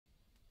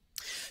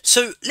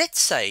So let's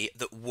say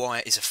that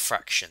y is a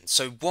fraction.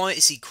 So y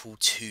is equal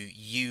to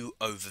u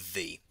over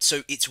v.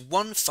 So it's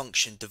one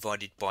function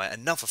divided by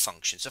another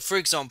function. So for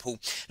example,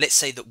 let's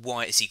say that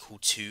y is equal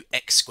to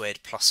x squared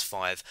plus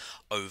 5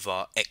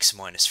 over x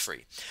minus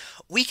 3.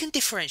 We can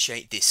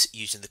differentiate this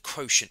using the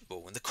quotient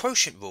rule. And the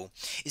quotient rule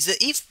is that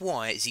if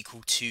y is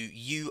equal to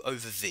u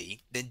over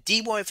v, then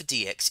dy over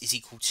dx is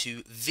equal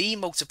to v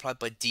multiplied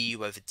by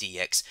du over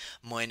dx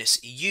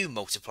minus u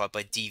multiplied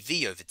by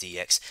dv over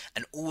dx,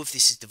 and all of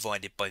this is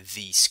divided by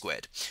v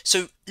squared.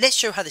 So let's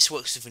show how this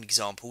works with an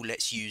example.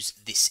 Let's use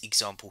this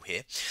example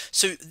here.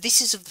 So this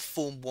is of the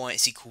form y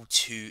is equal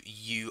to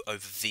u over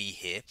v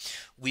here,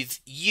 with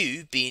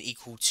u being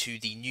equal to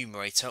the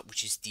numerator,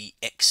 which is the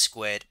x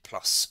squared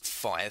plus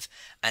 5,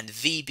 and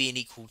v being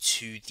equal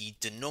to the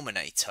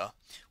denominator,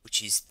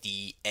 which is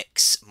the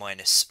x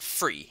minus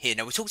 3 here.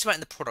 Now we talked about in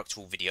the product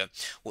rule video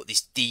what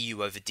this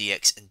du over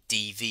dx and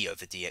dv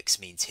over dx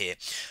means here.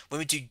 When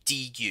we do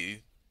du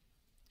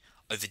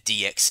over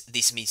dx,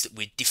 this means that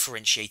we're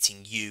differentiating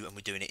u and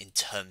we're doing it in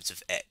terms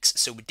of x.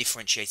 So we're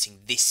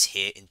differentiating this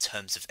here in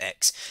terms of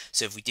x.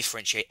 So if we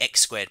differentiate x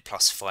squared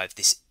plus 5,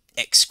 this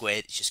x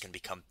squared is just going to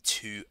become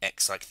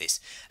 2x like this,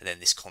 and then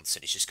this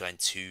constant is just going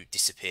to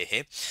disappear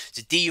here.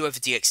 So du over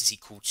dx is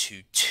equal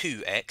to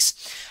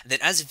 2x, and then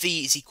as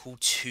v is equal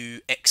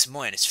to x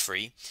minus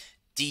 3,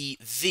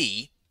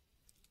 dv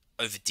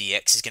over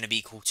dx is going to be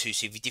equal to,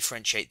 so if you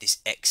differentiate this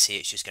x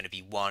here, it's just going to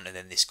be 1, and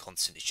then this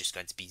constant is just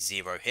going to be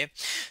 0 here.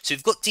 So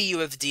we've got du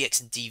over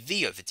dx and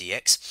dv over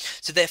dx,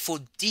 so therefore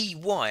dy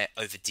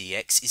over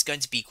dx is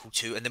going to be equal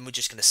to, and then we're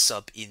just going to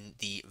sub in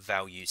the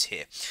values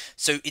here.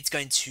 So it's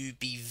going to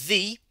be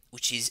v,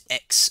 which is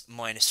x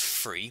minus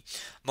 3,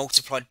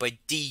 multiplied by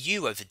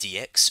du over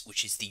dx,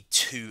 which is the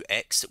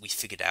 2x that we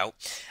figured out,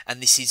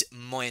 and this is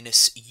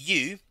minus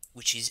u,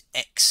 which is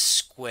x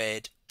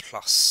squared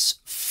plus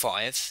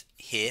 5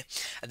 here,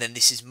 and then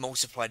this is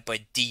multiplied by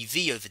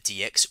dv over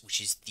dx,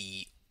 which is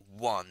the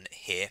 1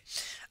 here,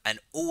 and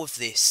all of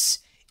this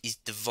is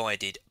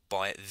divided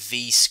by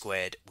v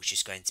squared, which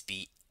is going to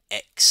be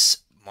x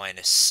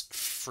minus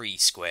 3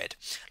 squared,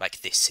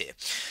 like this here.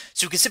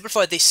 So we can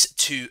simplify this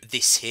to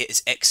this here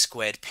as x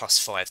squared plus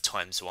 5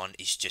 times 1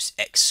 is just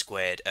x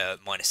squared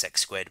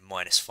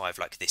minus 5,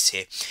 like this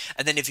here.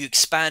 And then if you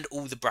expand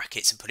all the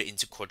brackets and put it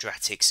into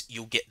quadratics,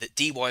 you'll get that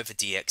dy over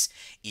dx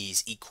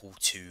is equal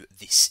to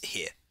this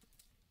here.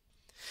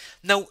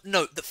 Now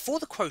note that for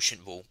the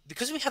quotient rule,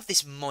 because we have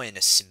this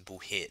minus symbol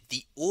here,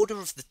 the order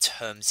of the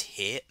terms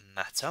here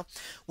matter,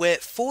 where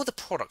for the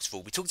product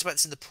rule, we talked about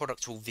this in the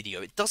product rule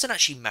video, it doesn't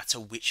actually matter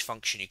which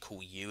function you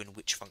call u and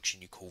which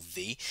function you call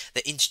v.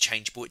 They're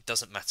interchangeable, it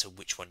doesn't matter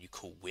which one you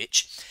call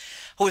which.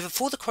 However,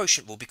 for the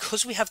quotient rule,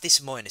 because we have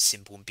this minus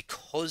symbol and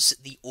because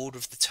the order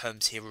of the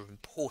terms here are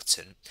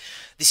important,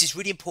 this is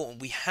really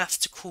important. We have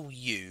to call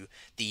u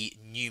the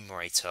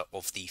numerator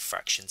of the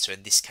fraction, so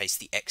in this case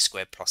the x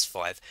squared plus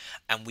 5,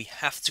 and we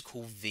have to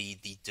call v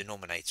the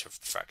denominator of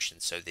the fraction,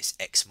 so this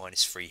x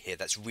minus 3 here.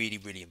 That's really,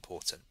 really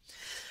important.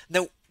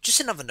 Now, just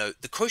another note,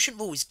 the quotient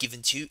rule is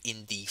given to you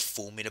in the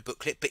formula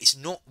booklet, but it's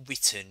not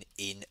written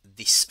in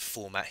this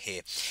format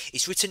here.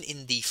 It's written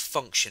in the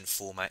function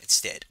format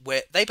instead,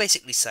 where they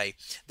basically say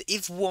that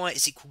if y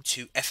is equal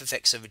to f of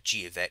x over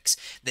g of x,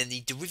 then the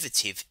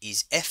derivative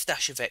is f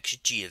dash of x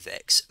g of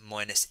x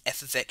minus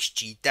f of x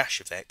g dash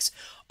of x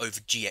over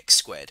gx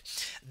squared.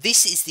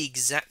 This is the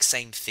exact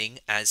same thing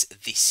as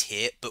this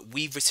here, but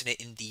we've written it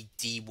in the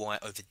dy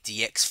over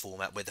dx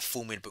format, where the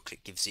formula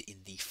booklet gives it in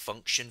the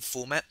function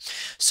format.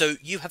 So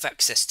you have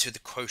access to the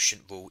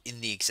quotient rule in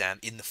the exam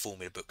in the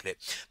formula booklet,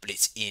 but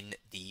it's in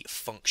the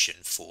function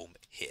form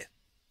here.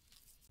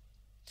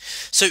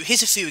 So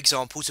here's a few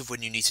examples of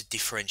when you need to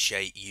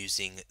differentiate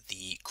using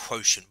the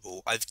quotient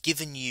rule. I've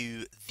given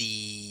you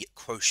the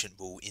quotient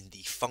rule in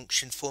the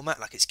function format,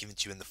 like it's given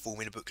to you in the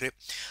formula booklet,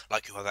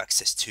 like you have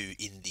access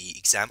to in the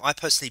exam. I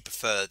personally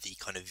prefer the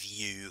kind of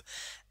u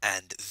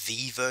and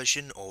v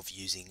version of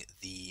using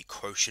the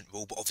quotient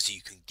rule, but obviously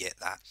you can get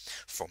that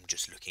from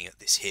just looking at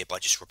this here by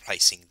just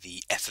replacing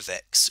the f of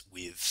x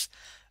with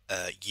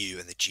u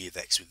and the g of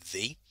x with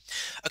v.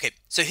 Okay,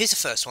 so here's the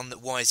first one,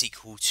 that y is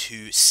equal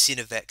to sin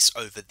of x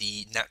over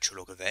the natural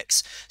log of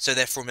x. So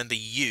therefore remember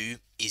u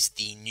is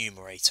the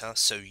numerator,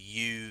 so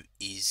u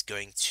is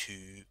going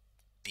to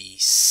be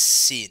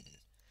sin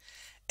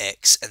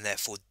x, and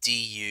therefore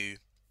du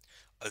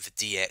over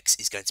dx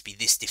is going to be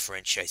this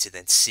differentiated,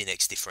 then sin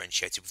x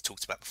differentiated we've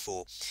talked about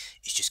before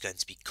is just going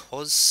to be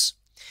cos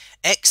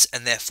x,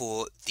 and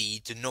therefore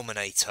the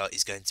denominator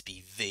is going to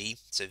be v,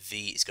 so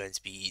v is going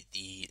to be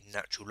the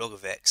natural log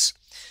of x,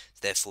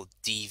 therefore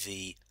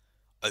dv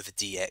over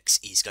dx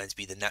is going to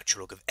be the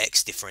natural log of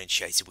x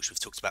differentiated, which we've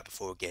talked about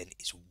before again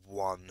is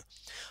 1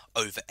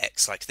 over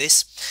x like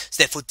this.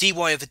 So therefore dy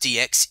over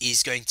dx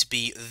is going to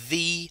be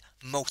v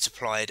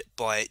multiplied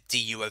by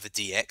du over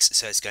dx,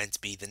 so it's going to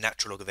be the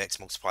natural log of x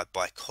multiplied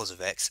by cos of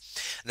x.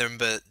 And then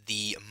remember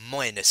the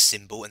minus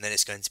symbol, and then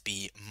it's going to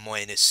be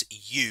minus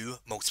u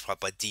multiplied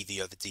by dv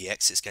over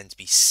dx. It's going to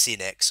be sin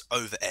x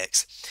over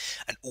x,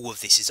 and all of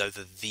this is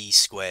over v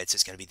squared, so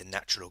it's going to be the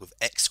natural log of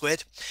x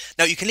squared.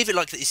 Now you can leave it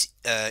like this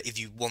if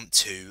you want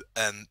to,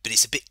 but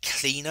it's a bit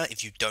cleaner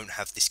if you don't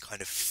have this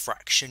kind of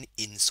fraction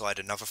inside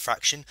another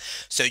fraction.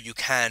 So you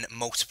can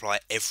multiply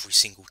every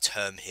single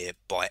term here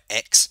by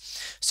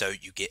x, so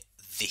you get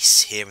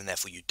this here, and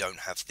therefore you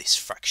don't have this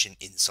fraction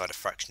inside a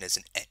fraction. There's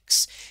an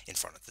x in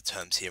front of the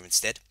terms here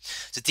instead.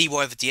 So dy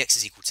over dx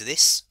is equal to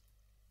this.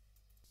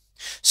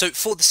 So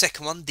for the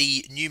second one,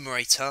 the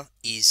numerator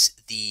is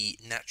the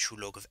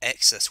natural log of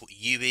x, that's what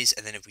u is,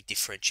 and then if we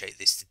differentiate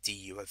this to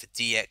du over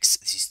dx,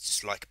 this is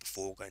just like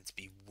before, going to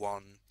be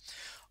 1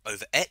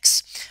 over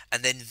x,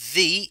 and then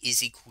v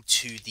is equal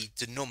to the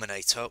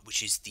denominator,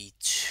 which is the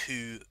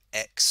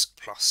 2x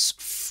plus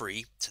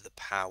 3 to the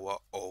power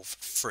of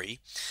 3.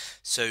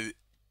 So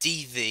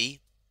dv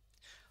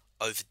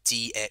over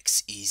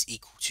dx is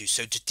equal to,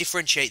 so to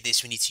differentiate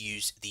this we need to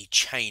use the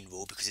chain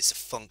rule because it's a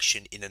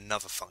function in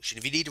another function.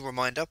 If you need a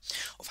reminder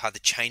of how the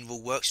chain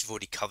rule works, we've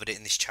already covered it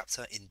in this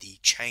chapter in the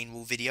chain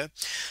rule video,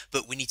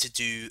 but we need to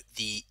do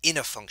the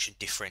inner function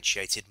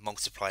differentiated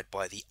multiplied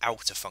by the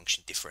outer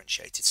function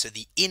differentiated. So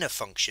the inner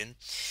function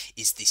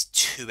is this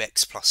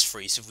 2x plus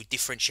 3, so if we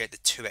differentiate the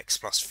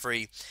 2x plus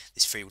 3,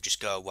 this 3 will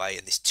just go away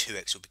and this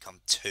 2x will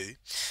become 2.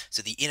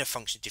 So the inner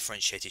function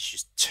differentiated is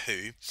just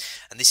 2,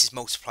 and this is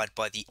multiplied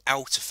by the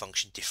outer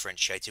function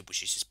differentiated,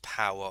 which is just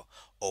power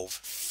of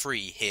 3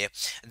 here.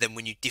 And then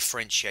when you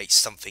differentiate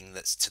something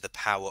that's to the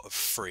power of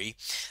 3,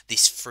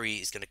 this 3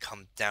 is going to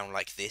come down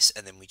like this,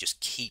 and then we just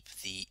keep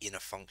the inner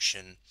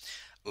function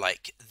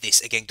like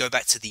this. Again, go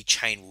back to the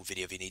chain rule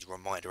video if you need a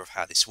reminder of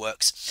how this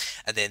works.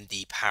 And then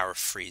the power of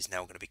 3 is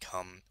now going to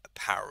become a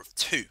power of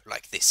 2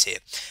 like this here.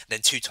 And then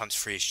 2 times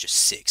 3 is just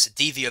 6. So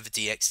dv over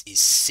dx is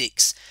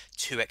 6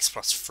 2x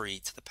plus 3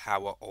 to the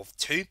power of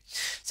 2.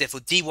 So therefore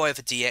dy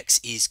over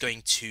dx is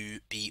going to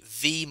be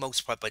v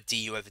multiplied by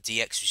du over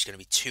dx, which is going to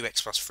be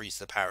 2x plus 3 to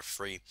the power of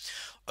 3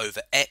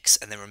 over x,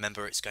 and then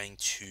remember it's going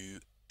to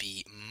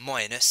be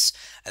minus,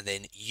 and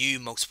then u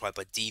multiplied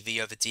by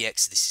dv over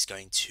dx, this is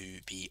going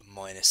to be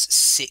minus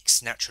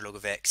 6 natural log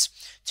of x,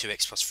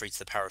 2x plus 3 to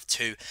the power of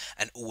 2,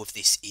 and all of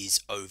this is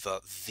over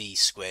v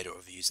squared, or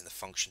if you're using the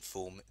function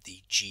form,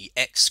 the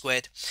gx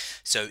squared,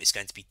 so it's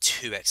going to be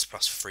 2x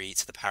plus 3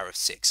 to the power of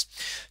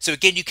 6. So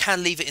again, you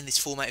can leave it in this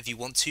format if you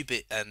want to,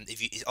 but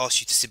if it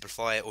asks you to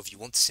simplify it, or if you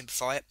want to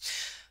simplify it,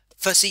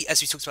 firstly,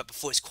 as we talked about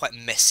before, it's quite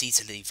messy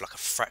to leave like a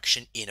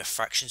fraction in a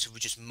fraction, so we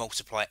just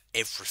multiply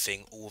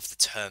everything, all of the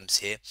terms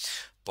here,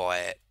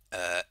 by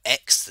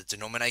x, the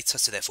denominator,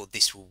 so therefore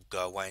this will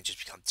go away and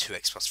just become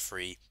 2x plus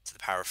 3 to the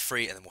power of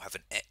 3, and then we'll have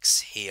an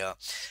x here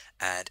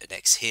and an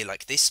x here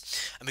like this.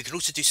 And we can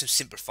also do some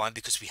simplifying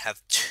because we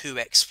have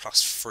 2x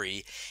plus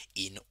 3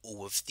 in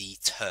all of the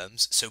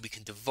terms, so we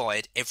can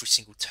divide every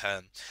single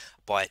term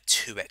by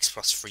 2x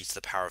plus 3 to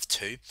the power of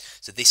 2.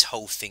 So this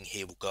whole thing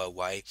here will go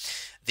away.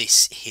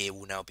 This here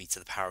will now be to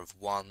the power of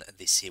 1, and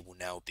this here will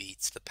now be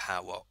to the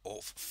power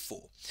of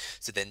 4.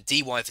 So then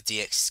dy over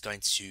dx is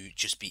going to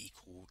just be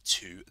equal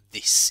to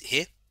this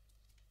here.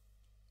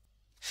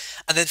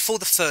 And then for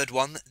the third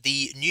one,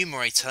 the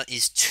numerator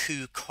is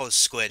 2 cos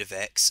squared of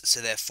x, so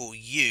therefore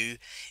u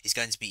is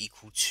going to be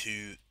equal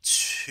to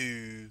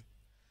 2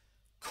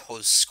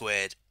 cos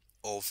squared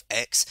of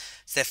x.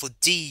 So therefore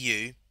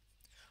du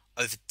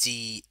over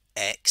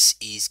dx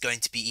is going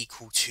to be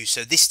equal to,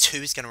 so this 2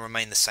 is going to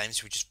remain the same,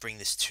 so we just bring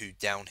this 2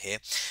 down here,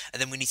 and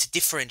then we need to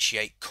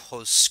differentiate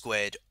cos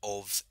squared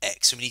of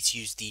x, so we need to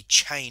use the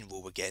chain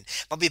rule again.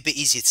 Might be a bit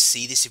easier to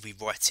see this if we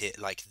write it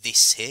like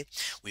this here,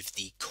 with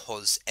the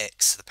cos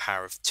x to the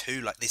power of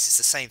 2, like this. Is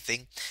the same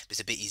thing, but it's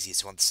a bit easier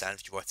to understand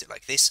if you write it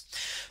like this.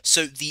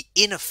 So the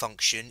inner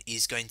function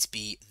is going to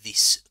be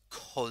this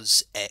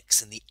cos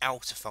x, and the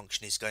outer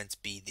function is going to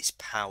be this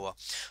power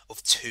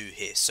of 2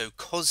 here. So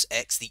cos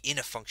x, the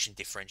inner function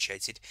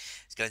differentiated,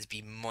 is going to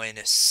be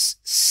minus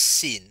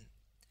sin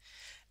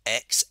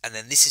x, and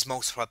then this is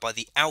multiplied by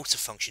the outer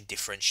function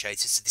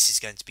differentiated, so this is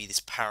going to be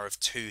this power of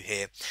 2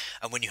 here.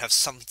 And when you have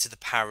something to the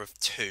power of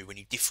 2, when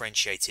you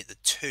differentiate it, the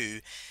 2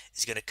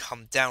 is going to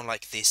come down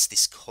like this.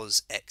 This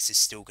cos x is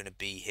still going to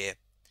be here,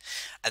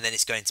 and then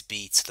it's going to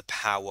be to the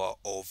power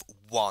of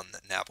 1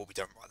 now, but we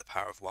don't write the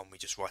power of 1, we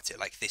just write it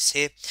like this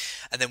here.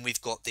 And then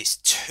we've got this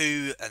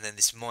 2, and then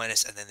this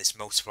minus, and then this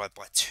multiplied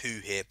by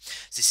 2 here.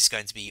 So this is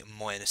going to be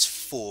minus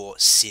 4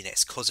 sin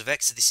x cos of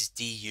x, so this is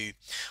du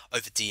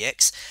over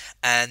dx.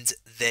 And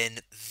then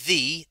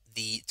v,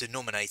 the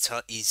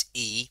denominator, is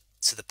e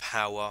to the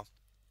power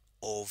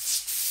of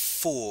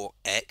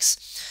 4x,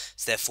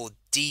 so therefore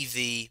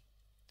dv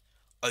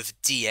over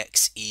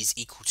dx is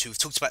equal to, we've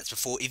talked about this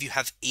before, if you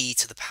have e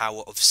to the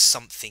power of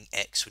something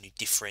x, when you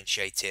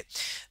differentiate it,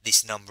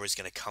 this number is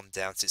going to come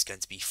down, so it's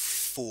going to be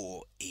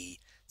 4e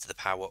to the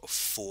power of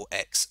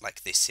 4x,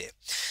 like this here.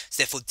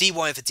 So therefore dy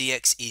over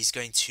dx is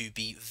going to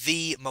be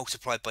v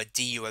multiplied by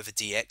du over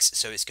dx,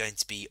 so it's going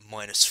to be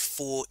minus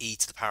 4e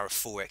to the power of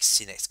 4x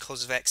sin x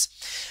cos of x,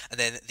 and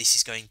then this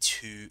is going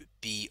to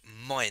be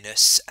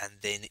minus, and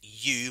then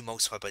u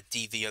multiplied by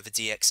dv over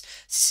dx,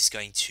 this is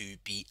going to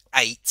be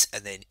 8,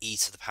 and then e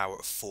to the power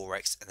of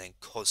 4x, and then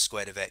cos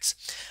squared of x,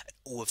 and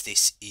all of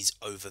this is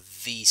over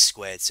v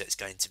squared, so it's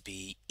going to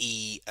be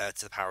e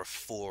to the power of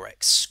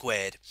 4x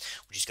squared,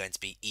 which is going to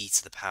be e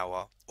to the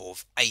power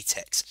of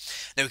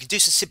 8x. Now we can do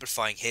some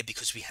simplifying here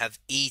because we have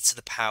e to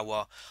the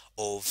power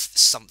of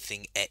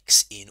something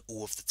x in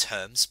all of the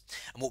terms,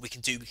 and what we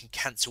can do, we can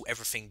cancel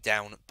everything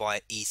down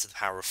by e to the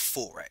power of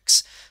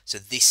 4x. So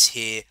this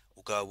here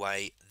will go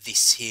away,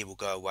 this here will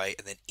go away,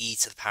 and then e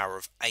to the power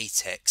of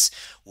 8x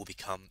will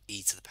become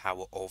e to the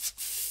power of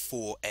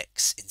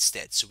 4x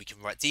instead. So we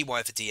can write dy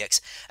over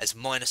dx as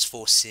minus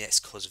 4 sin x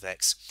cos of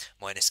x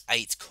minus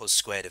 8 cos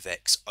squared of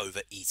x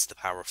over e to the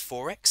power of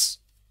 4x.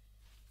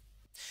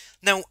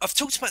 Now, I've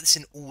talked about this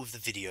in all of the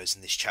videos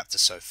in this chapter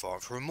so far.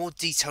 For a more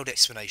detailed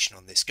explanation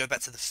on this, go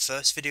back to the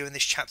first video in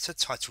this chapter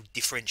titled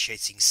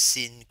Differentiating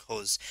Sin,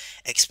 Cos,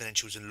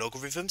 Exponentials and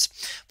Logarithms.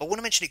 But I want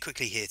to mention it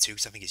quickly here too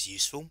because I think it's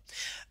useful.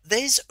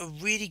 There's a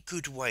really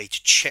good way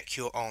to check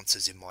your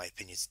answers, in my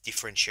opinion, to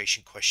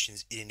differentiation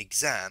questions in an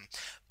exam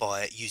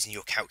by using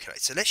your calculator.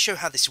 So let's show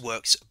how this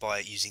works by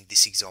using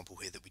this example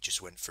here that we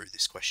just went through,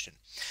 this question.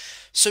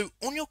 So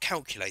on your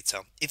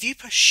calculator, if you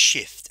press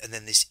shift and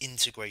then this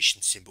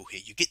integration symbol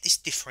here, you get this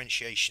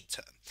differentiation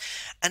term.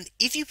 And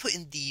if you put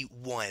in the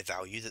y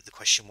value that the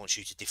question wants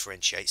you to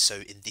differentiate, so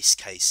in this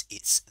case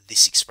it's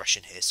this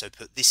expression here, so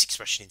put this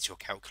expression into your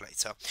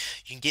calculator,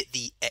 you can get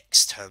the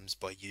x terms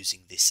by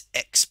using this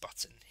x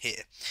button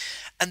here.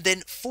 And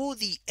then for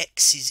the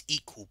x is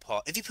equal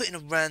part, if you put in a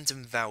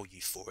random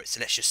value for it, so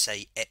let's just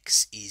say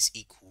x is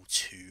equal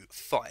to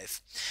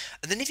 5,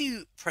 and then if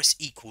you press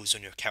equals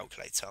on your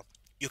calculator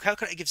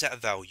gives out a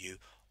value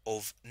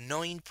of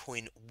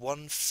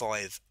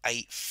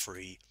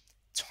 9.1583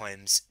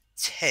 times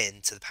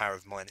 10 to the power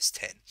of minus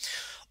 10.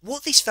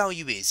 What this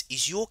value is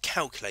your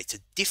calculator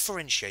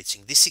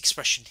differentiating this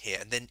expression here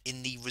and then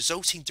in the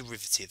resulting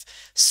derivative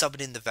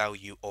subbing in the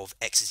value of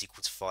x is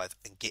equal to 5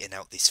 and getting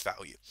out this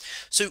value.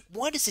 So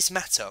why does this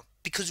matter?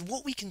 Because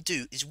what we can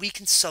do is we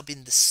can sub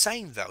in the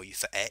same value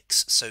for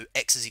x, so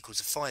x is equal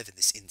to 5 in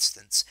this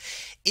instance,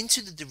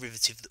 into the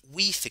derivative that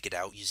we figured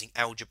out using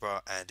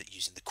algebra and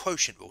using the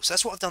quotient rule. So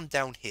that's what I've done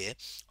down here.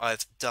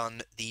 I've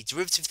done the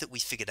derivative that we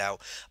figured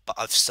out, but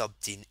I've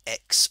subbed in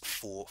x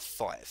for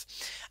 5.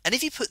 And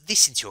if you put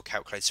this into your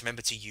calculator,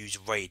 remember to use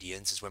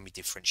radians, as when we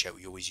differentiate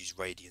we always use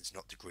radians,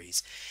 not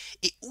degrees.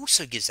 It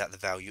also gives out the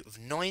value of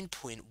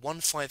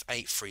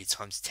 9.1583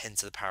 times 10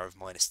 to the power of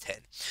minus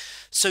 10.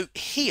 So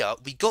here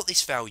we got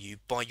this value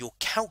by your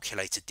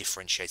calculator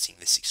differentiating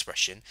this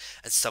expression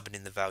and subbing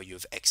in the value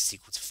of x is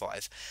equal to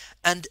 5.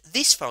 And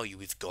this value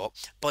we've got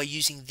by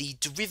using the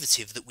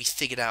derivative that we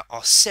figured out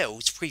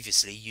ourselves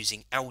previously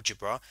using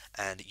algebra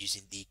and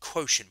using the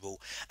quotient rule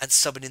and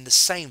subbing in the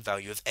same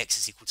value of x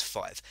is equal to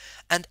 5.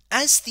 And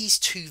as these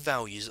two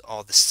values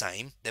are the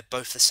same, they're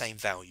both the same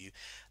value,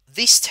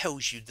 this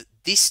tells you that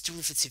this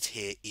derivative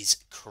here is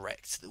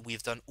correct, that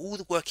we've done all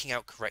the working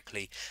out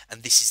correctly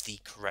and this is the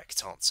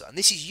correct answer. And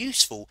this is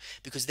useful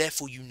because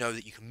therefore you know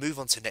that you can move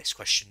on to the next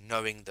question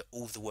knowing that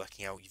all the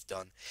working out you've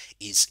done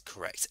is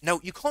correct. Now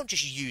you can't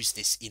just use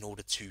this in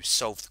order to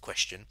solve the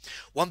question.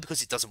 One,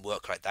 because it doesn't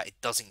work like that, it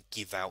doesn't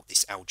give out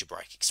this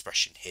algebraic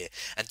expression here,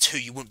 and two,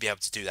 you wouldn't be able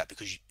to do that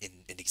because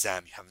in an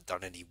exam you haven't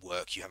done any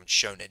work, you haven't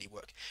shown any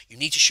work. You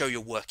need to show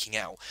your working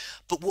out.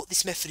 But what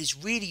this method is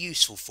really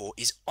useful for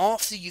is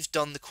after you've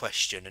done the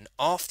question and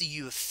after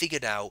you have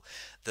figured out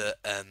that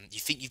you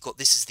think you've got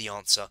this as the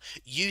answer,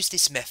 use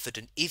this method,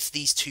 and if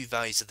these two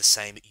values are the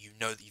same, you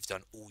know that you've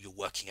done all your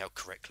working out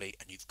correctly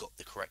and you've got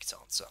the correct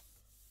answer.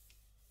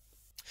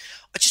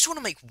 I just want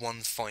to make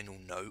one final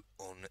note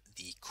on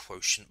the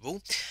quotient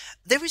rule.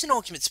 There is an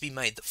argument to be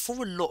made that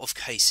for a lot of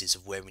cases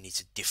of where we need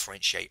to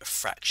differentiate a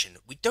fraction,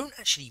 we don't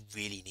actually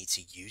really need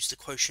to use the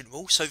quotient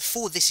rule. So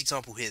for this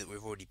example here that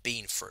we've already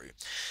been through,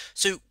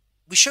 so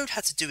we showed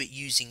how to do it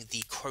using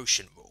the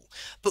quotient rule,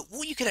 but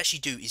what you can actually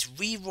do is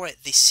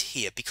rewrite this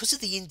here. Because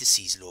of the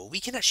indices law, we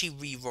can actually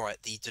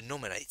rewrite the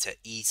denominator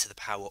e to the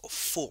power of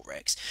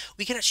 4x.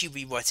 We can actually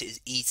rewrite it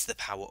as e to the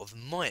power of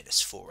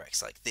minus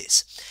 4x, like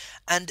this.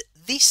 And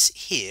this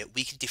here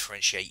we can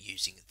differentiate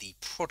using the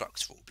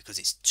product rule because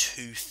it's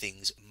two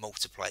things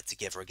multiplied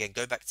together. Again,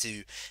 go back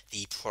to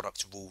the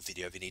product rule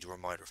video if you need a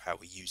reminder of how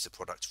we use the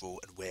product rule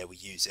and where we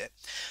use it.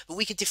 But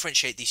we can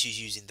differentiate this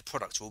using the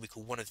product rule. We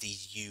call one of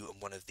these u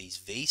and one of these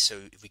v. So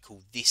if we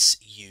call this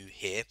u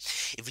here,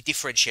 if we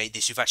differentiate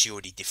this, we've actually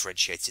already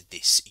differentiated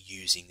this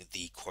using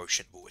the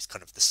quotient rule. It's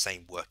kind of the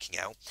same working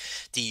out.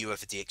 Du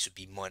over dx would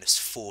be minus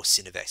 4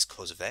 sin of x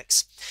cos of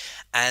x.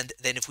 And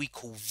then if we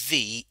call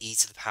v e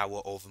to the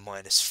power of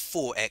minus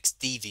 4x,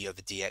 dv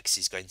over dx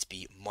is going to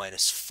be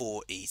minus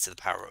 4e to the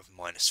power of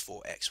minus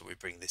 4x, where we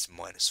bring this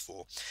minus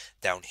 4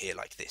 down here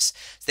like this.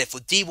 So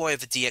therefore dy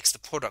over dx, the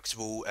product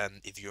rule,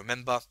 if you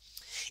remember,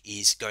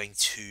 is going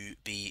to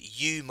be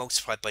u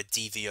multiplied by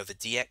dv over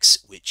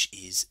dx, which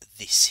is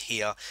this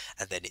here,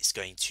 and then it's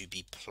going to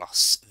be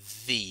plus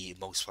v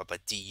multiplied by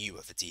du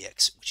over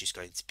dx, which is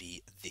going to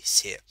be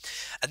this here.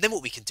 And then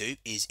what we can do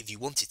is, if you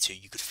wanted to,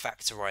 you could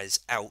factorize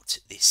out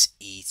this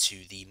e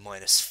to the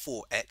minus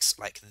 4x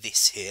like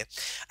this here,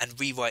 and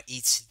rewrite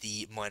e to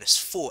the minus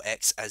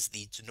 4x as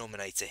the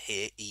denominator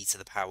here, e to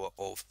the power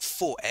of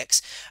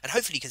 4x, and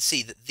hopefully you can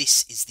see that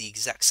this is the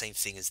exact same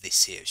thing as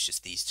this here. It's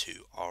just these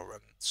two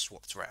are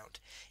swapped around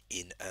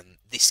in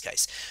this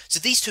case. So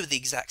these two are the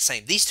exact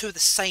same. These two are the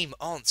same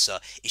answer.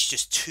 It's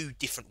just two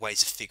different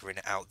ways of figuring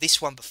it out. This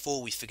one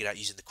before we figured out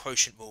using the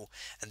quotient rule,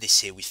 and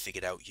this here we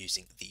figured out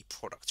using the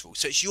product rule.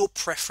 So it's your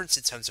preference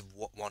in terms of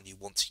what one you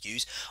want to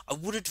use. I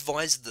would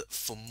advise that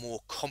for more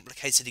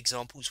complicated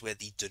examples where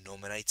the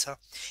denominator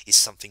is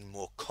something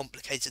more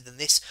complicated than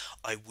this,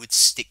 I would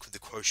stick with the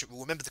quotient rule.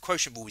 Remember, the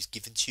quotient rule is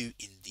given to you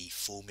in the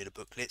formula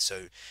booklet,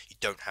 so you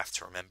don't have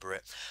to remember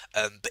it.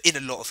 But in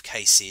a lot of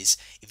cases,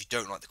 if you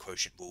don't like the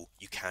quotient rule,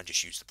 you can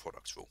just use the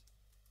product rule.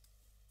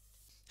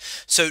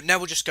 So now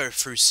we'll just go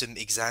through some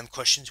exam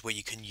questions where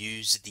you can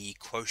use the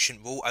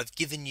quotient rule. I've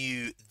given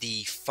you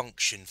the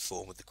function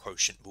form of the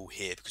quotient rule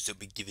here because it'll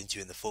be given to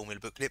you in the formula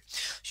booklet,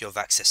 so you'll have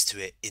access to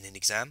it in an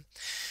exam.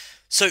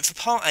 So for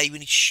part A, we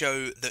need to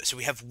show that, so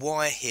we have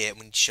y here, and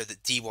we need to show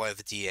that dy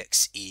over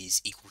dx is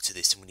equal to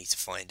this, and we need to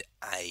find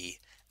a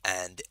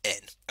and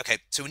n. Okay,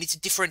 so we need to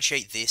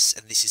differentiate this,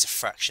 and this is a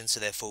fraction, so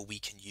therefore we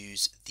can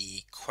use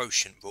the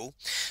quotient rule.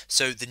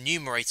 So the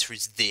numerator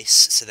is this,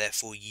 so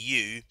therefore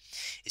u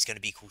is going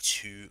to be equal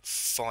to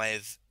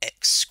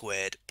 5x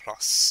squared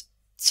plus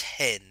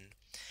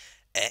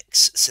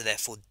 10x, so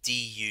therefore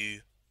du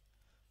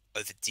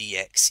over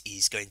dx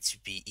is going to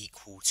be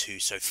equal to,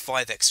 so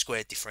 5x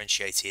squared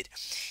differentiated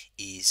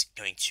is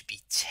going to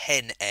be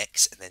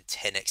 10x, and then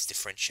 10x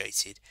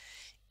differentiated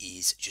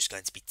is just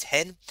going to be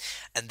 10,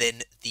 and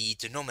then the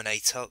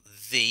denominator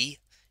v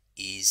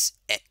is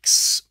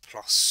x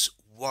plus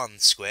 1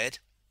 squared,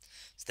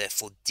 so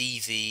therefore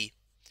dv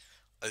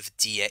over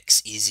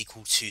dx is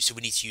equal to, so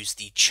we need to use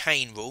the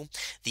chain rule.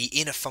 The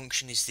inner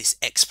function is this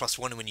x plus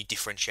 1, and when you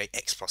differentiate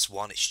x plus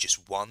 1, it's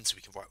just 1, so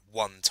we can write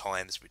 1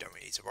 times, we don't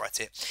really need to write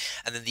it.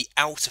 And then the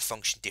outer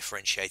function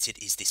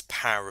differentiated is this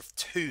power of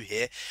 2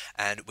 here,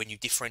 and when you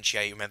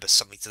differentiate, remember,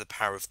 something to the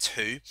power of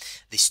 2,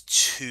 this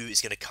 2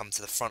 is going to come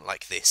to the front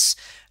like this,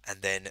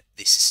 and then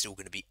this is still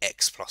going to be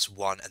x plus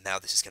 1, and now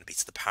this is going to be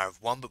to the power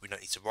of 1, but we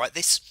don't need to write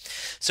this.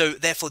 So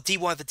therefore dy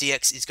over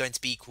dx is going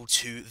to be equal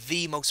to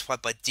v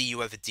multiplied by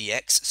du over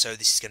dx, so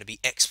this is going to be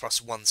x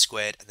plus 1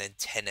 squared, and then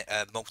 10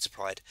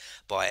 multiplied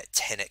by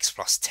 10x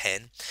plus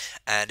 10,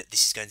 and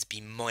this is going to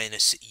be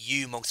minus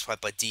u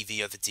multiplied by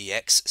dv over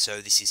dx, so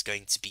this is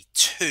going to be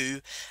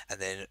 2, and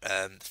then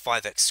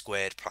 5x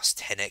squared plus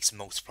 10x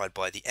multiplied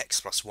by the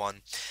x plus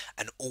 1,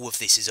 and all of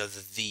this is over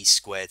v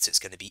squared, so it's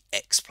going to be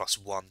x plus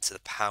 1 to the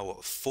power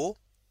of 4.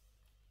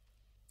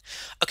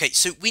 Okay,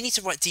 so we need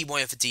to write dy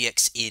over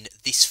dx in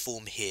this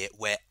form here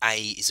where a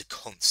is a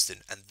constant,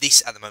 and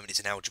this at the moment is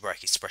an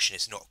algebraic expression,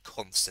 it's not a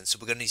constant, so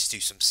we're going to need to do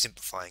some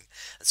simplifying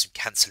and some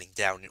cancelling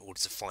down in order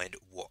to find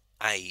what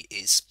a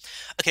is.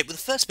 Okay, well the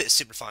first bit of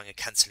simplifying and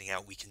cancelling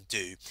out we can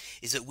do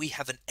is that we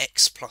have an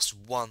x plus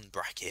 1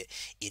 bracket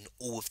in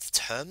all of the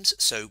terms,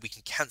 so we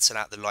can cancel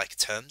out the like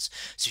terms,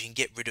 so we can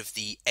get rid of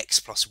the x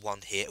plus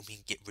 1 here, and we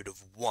can get rid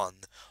of 1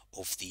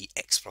 of the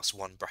x plus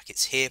 1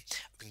 brackets here.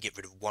 We can get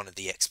rid of 1 of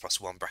the x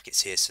plus 1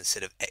 brackets here, so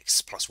instead of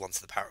x plus 1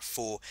 to the power of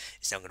 4,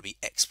 it's now going to be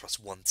x plus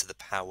 1 to the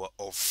power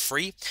of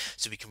 3,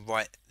 so we can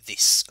write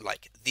this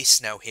like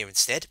this now here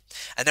instead,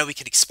 and now we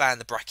can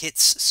expand the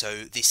brackets,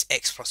 so this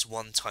x plus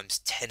 1 times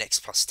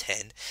 10x plus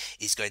 10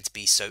 is going to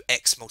be, so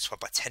x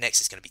multiplied by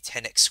 10x is going to be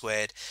 10x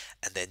squared,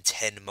 and then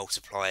 10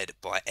 multiplied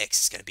by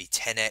x is going to be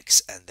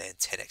 10x, and then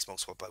 10x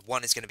multiplied by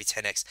 1 is going to be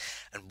 10x,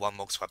 and 1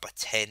 multiplied by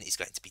 10 is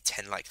going to be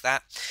 10 like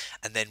that,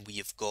 and then we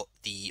have got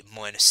the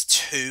minus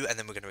 2, and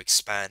then we're going to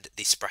expand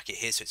this bracket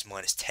here, so it's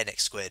minus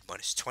 10x squared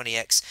minus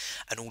 20x,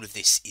 and all of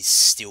this is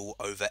still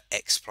over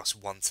x plus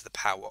 1 to the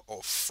power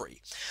of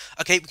 3.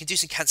 Okay, we can do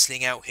some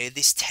cancelling out here.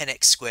 This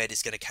 10x squared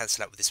is going to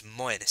cancel out with this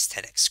minus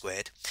 10x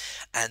squared,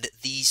 and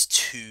these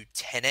two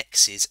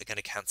 10x's are going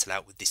to cancel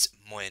out with this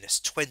minus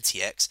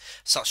 20x,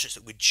 such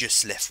that we're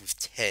just left with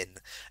 10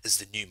 as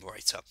the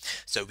numerator.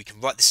 So we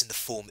can write this in the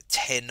form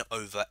 10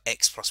 over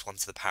x plus 1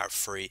 to the power of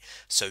 3,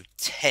 so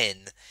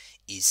 10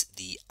 is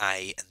the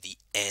a and the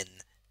n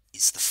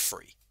is the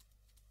 3.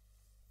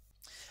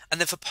 And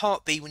then for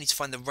part B, we need to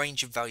find the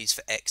range of values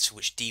for x for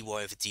which dy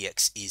over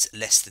dx is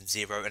less than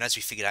 0. And as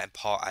we figured out in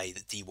part A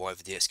that dy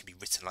over dx can be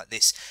written like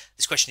this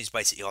question is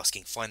basically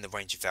asking find the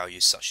range of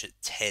values such that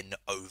 10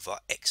 over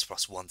x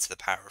plus 1 to the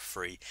power of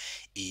 3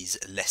 is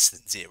less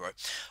than 0.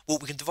 Well,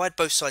 we can divide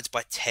both sides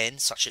by 10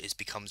 such that it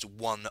becomes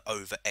 1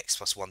 over x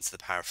plus 1 to the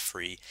power of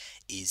 3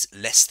 is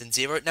less than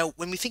 0. Now,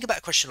 when we think about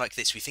a question like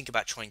this, we think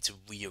about trying to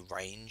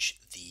rearrange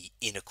the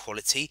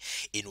inequality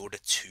in order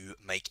to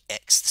make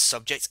x the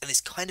subject, and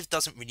this kind of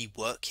doesn't really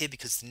work here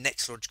because the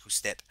next logical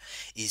step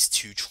is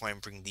to try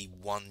and bring the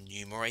 1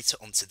 numerator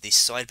onto this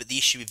side. But the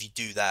issue if you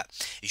do that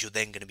is you're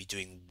then going to be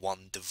doing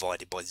 1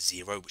 divided by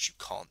 0, which you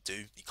can't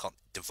do. You can't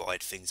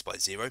divide things by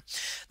 0.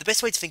 The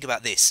best way to think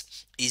about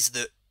this is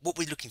that what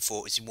we're looking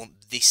for is we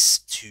want this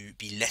to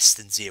be less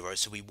than 0,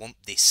 so we want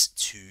this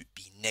to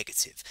be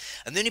negative.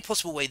 And the only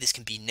possible way this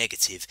can be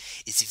negative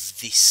is if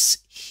this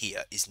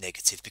here is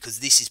negative, because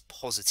this is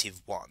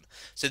positive 1.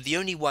 So the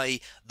only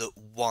way that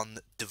 1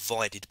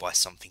 divided by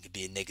something can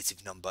be a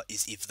negative number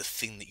is if the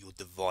thing that you're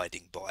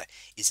dividing by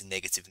is a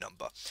negative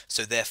number.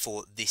 So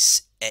therefore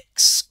this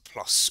x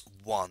plus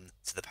 1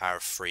 to the power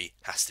of 3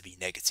 has to be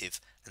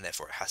negative, and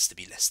therefore it has to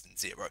be less than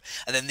 0.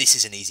 And then this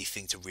is an easy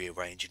thing to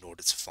rearrange in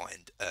order to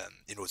find,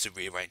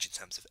 rearrange in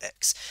terms of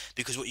x,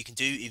 because what you can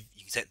do is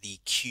you can take the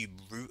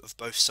cube root of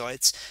both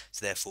sides,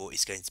 so therefore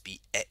it's going to be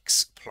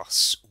x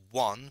plus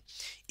 1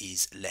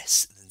 is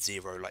less than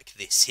 0 like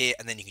this here,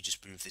 and then you can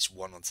just move this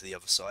 1 onto the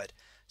other side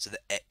so that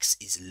x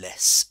is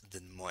less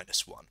than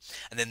minus 1.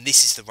 And then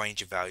this is the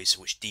range of values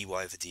for which dy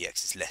over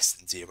dx is less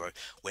than 0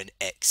 when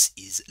x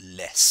is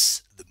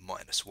less than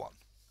minus 1.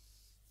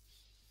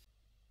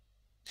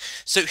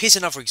 So here's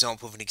another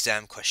example of an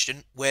exam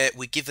question where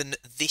we're given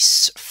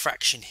this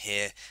fraction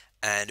here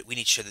and we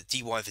need to show that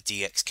dy over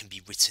dx can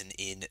be written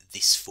in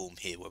this form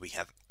here where we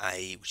have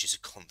a, which is a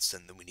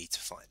constant that we need to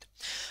find.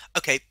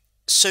 Okay,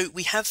 so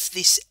we have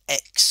this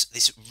x,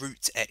 this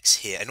root x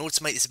here. In order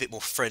to make this a bit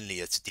more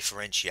friendlier to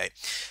differentiate,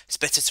 it's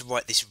better to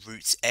write this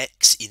root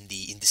x in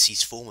the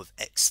indices form of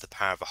x to the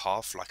power of a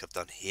half, like I've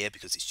done here,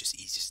 because it's just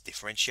easier to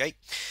differentiate.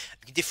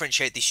 We can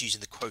differentiate this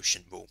using the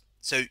quotient rule.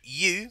 So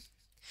u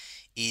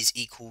is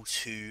equal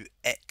to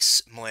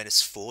x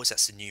minus 4, so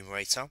that's the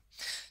numerator.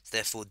 So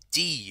therefore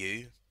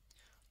du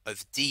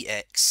over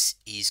dx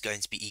is going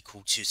to be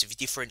equal to, so if you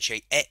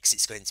differentiate x,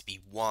 it's going to be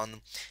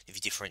 1. If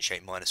you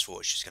differentiate minus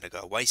 4, it's just going to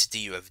go away. So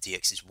du over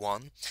dx is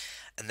 1.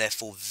 And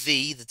therefore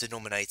v, the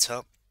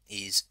denominator,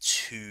 is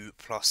 2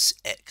 plus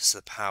x to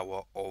the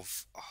power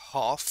of a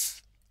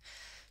half.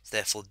 So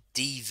therefore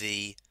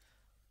dv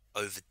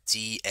over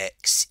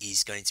dx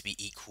is going to be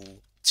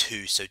equal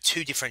 2. So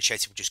 2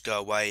 differentiated will just go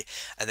away,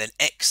 and then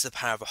x to the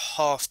power of a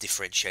half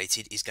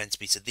differentiated is going to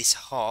be, so this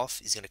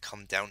half is going to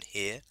come down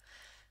here,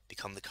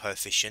 become the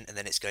coefficient, and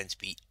then it's going to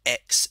be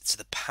x to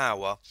the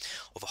power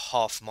of a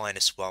half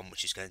minus 1,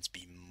 which is going to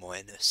be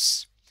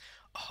minus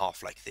a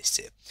half like this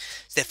here.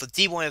 So therefore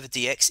dy over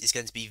dx is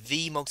going to be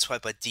v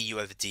multiplied by du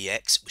over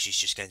dx, which is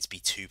just going to be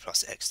 2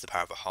 plus x to the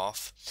power of a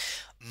half,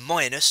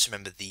 minus,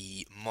 remember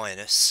the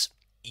minus,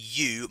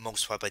 u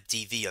multiplied by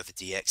dv over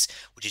dx,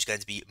 which is going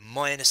to be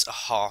minus a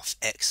half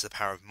x to the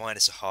power of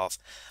minus a half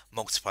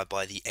multiplied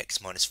by the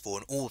x minus 4,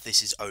 and all of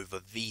this is over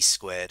v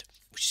squared,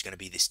 which is going to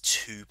be this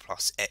 2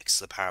 plus x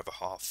to the power of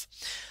a half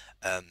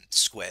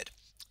squared.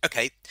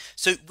 Okay,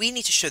 so we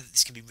need to show that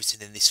this can be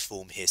written in this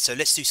form here. So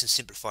let's do some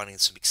simplifying and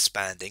some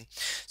expanding.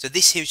 So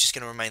this here is just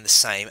going to remain the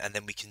same, and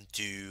then we can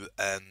do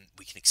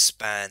we can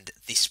expand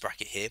this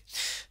bracket here.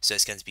 So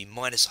it's going to be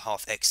minus a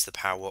half x to the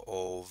power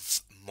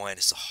of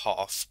minus a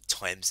half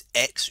times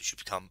x, which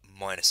would become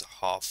minus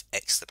a half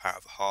x to the power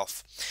of a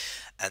half,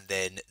 and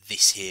then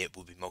this here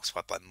will be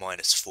multiplied by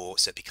minus 4,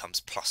 so it becomes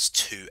plus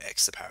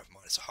 2x to the power of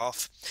minus a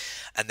half.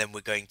 And then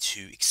we're going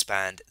to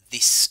expand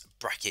this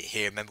bracket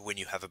here. Remember, when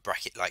you have a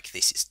bracket like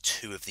this, it's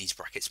 2 of these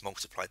brackets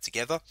multiplied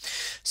together.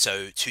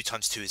 So 2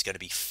 times 2 is going to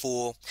be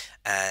 4,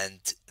 and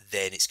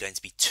then it's going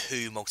to be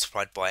 2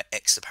 multiplied by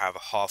x to the power of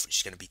a half, which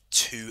is going to be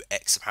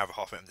 2x to the power of a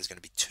half. Remember, there's going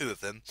to be 2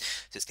 of them,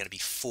 so it's going to be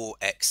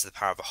 4x to the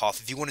power of a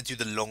half. If you want to do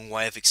the long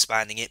way of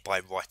expanding it by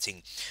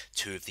writing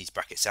 2 of these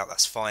brackets out,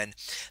 that's fine.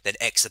 Then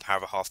x to the power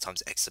of a half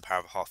times x to the power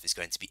of a half is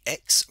going to be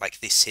x, like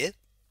this here.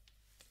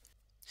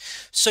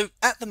 So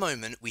at the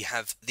moment we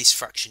have this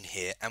fraction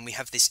here, and we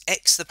have this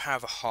x to the power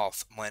of a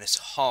half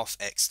minus half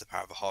x to the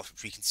power of a half,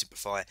 which we can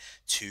simplify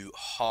to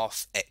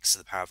half x to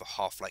the power of a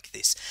half, like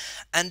this.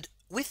 And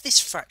with this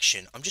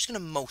fraction, I'm just going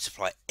to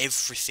multiply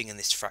everything in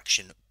this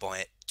fraction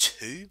by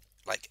 2,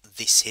 like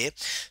this here.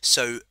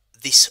 So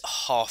this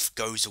half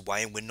goes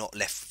away and we're not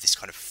left with this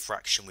kind of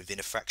fraction within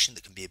a fraction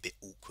that can be a bit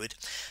awkward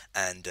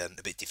and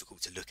a bit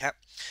difficult to look at.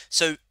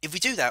 So if we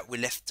do that, we're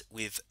left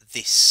with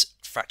this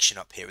fraction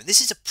up here, and this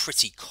is a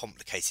pretty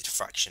complicated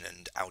fraction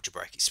and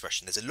algebraic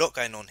expression. There's a lot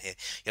going on here.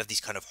 You have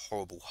these kind of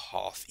horrible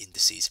half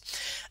indices,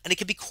 and it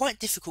can be quite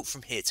difficult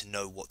from here to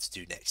know what to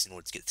do next in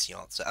order to get to the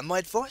answer. And my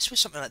advice with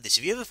something like this,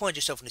 if you ever find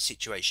yourself in a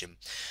situation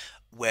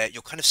where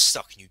you're kind of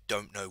stuck and you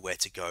don't know where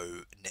to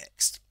go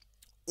next,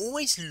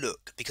 always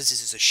look, because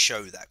this is a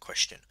show that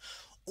question,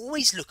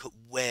 always look at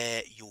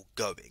where you're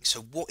going.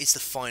 So what is the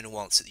final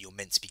answer that you're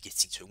meant to be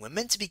getting to? And we're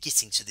meant to be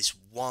getting to this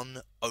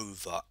 1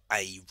 over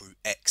a root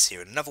x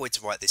here. And another way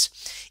to write this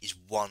is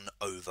 1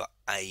 over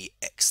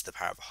ax to the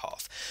power of a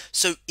half.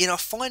 So in our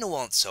final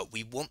answer,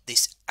 we want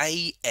this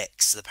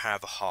ax to the power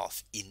of a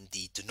half in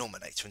the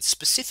denominator. And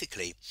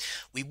specifically,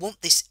 we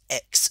want this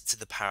x to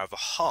the power of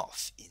a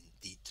half in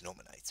the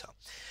denominator.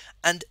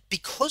 And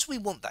because we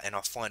want that in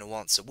our final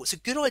answer, what's a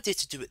good idea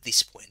to do at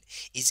this point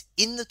is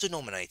in the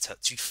denominator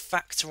to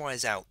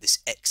factorize out this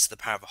x to the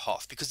power of a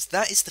half, because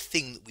that is the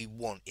thing that we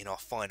want in our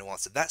final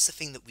answer. That's the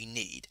thing that we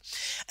need.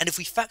 And if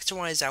we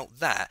factorize out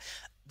that,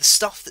 the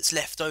stuff that's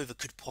left over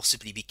could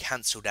possibly be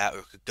cancelled out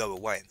or could go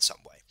away in some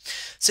way.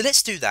 So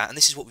let's do that, and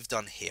this is what we've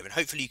done here, and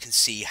hopefully you can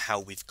see how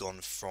we've gone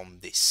from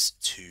this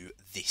to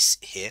this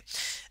here.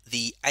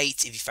 The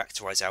 8, if you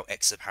factorise out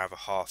x to the power of a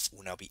half,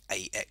 will now be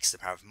ax to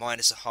the power of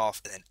minus a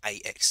half, and then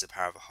ax to the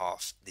power of a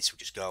half, this will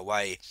just go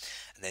away,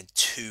 and then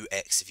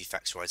 2x, if you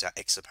factorise out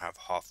x to the power of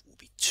a half, will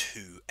be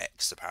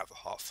 2x to the power of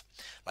a half,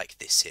 like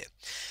this here.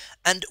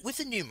 And with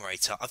the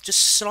numerator, I've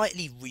just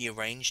slightly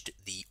rearranged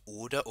the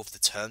order of the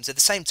terms. They're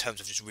the same terms,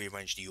 I've just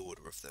rearranged the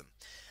order of them.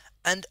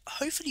 And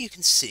hopefully you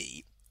can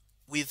see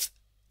with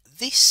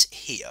this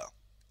here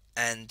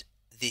and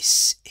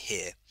this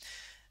here,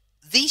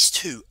 these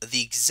two are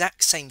the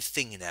exact same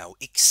thing now,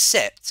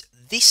 except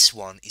this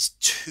one is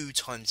 2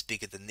 times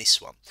bigger than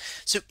this one.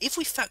 So if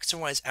we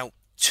factorise out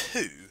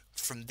 2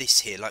 from this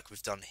here, like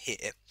we've done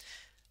here,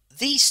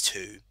 these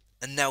two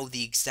are now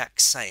the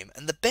exact same.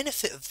 And the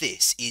benefit of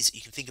this is,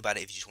 you can think about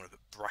it if you just want to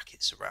put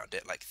brackets around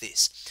it like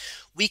this,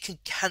 we can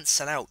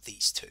cancel out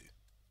these two.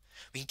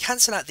 We can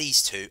cancel out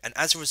these two, and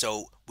as a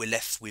result, we're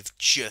left with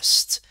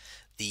just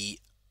the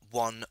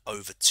 1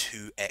 over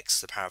 2x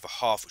to the power of a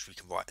half, which we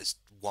can write as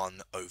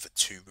 1 over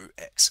 2 root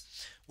x,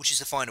 which is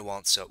the final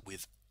answer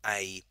with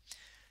a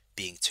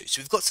being 2.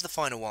 So we've got to the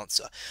final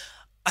answer.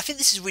 I think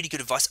this is really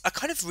good advice. I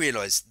kind of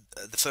realise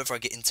the further I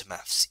get into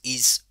maths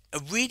is a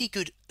really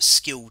good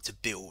skill to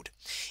build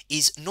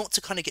is not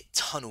to kind of get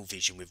tunnel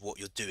vision with what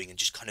you're doing and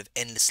just kind of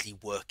endlessly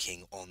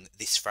working on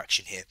this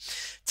fraction here.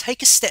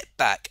 Take a step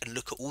back and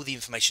look at all the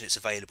information that's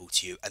available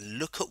to you and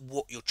look at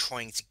what you're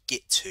trying to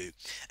get to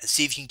and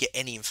see if you can get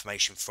any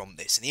information from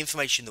this. And the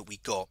information that we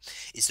got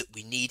is that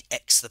we need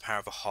x to the power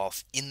of a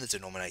half in the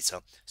denominator,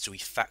 so we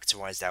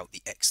factorised out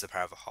the x to the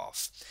power of a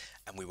half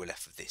and we were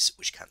left with this,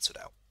 which cancelled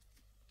out.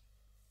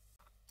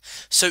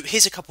 So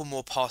here's a couple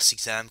more past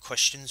exam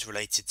questions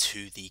related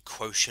to the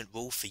quotient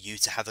rule for you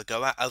to have a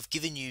go at. I've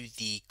given you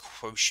the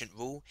quotient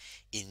rule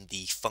in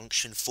the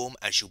function form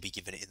as you'll be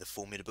given it in the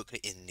formula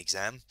booklet in an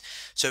exam.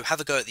 So have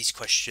a go at these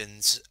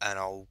questions and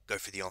I'll go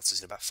through the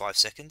answers in about 5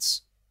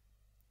 seconds.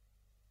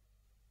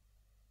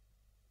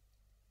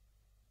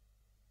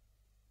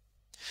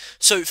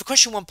 So for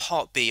question 1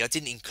 part B, I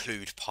didn't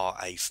include part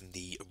A from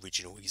the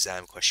original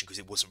exam question because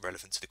it wasn't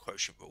relevant to the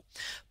quotient rule.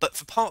 But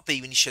for part B,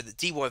 when you show that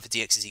dy over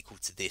dx is equal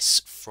to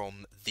this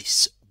from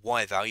this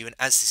y value, and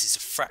as this is a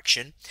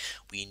fraction,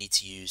 we need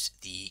to use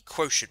the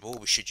quotient rule.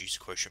 We should use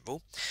the quotient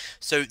rule.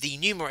 So the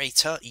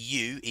numerator,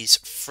 u, is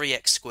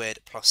 3x squared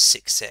plus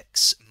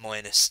 6x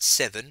minus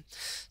 7.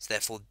 So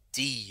therefore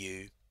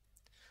du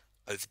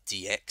over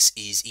dx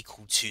is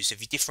equal to, so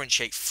if you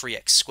differentiate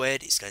 3x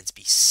squared, it's going to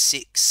be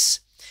 6x,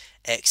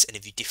 and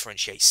if you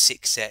differentiate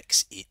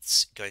 6x,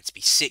 it's going to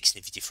be 6,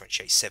 and if you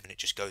differentiate 7, it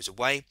just goes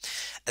away.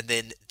 And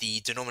then the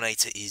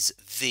denominator is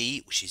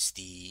v, which is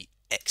the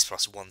x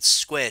plus 1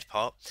 squared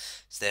part,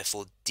 so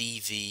therefore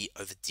dv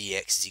over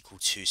dx is equal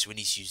to, so we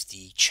need to use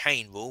the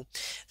chain rule.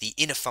 The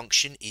inner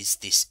function is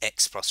this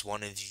x plus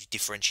 1, and if you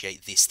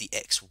differentiate this, the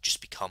x will just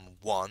become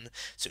 1,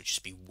 so it will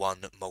just be 1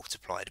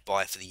 multiplied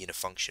by for the inner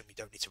function. We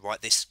don't need to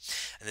write this.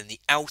 And then the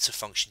outer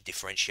function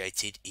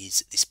differentiated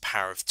is this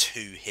power of 2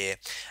 here,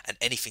 and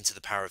anything to the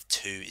power of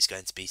 2 is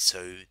going to be,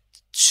 so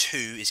 2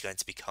 is going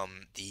to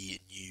become the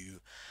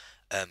new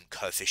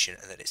coefficient,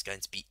 and then it's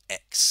going to be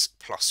x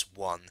plus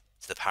 1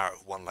 to the power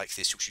of 1 like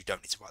this, which you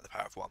don't need to write the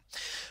power of 1.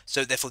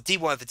 So therefore dy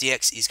over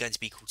dx is going to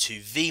be equal to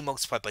v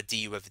multiplied by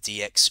du over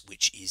dx,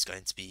 which is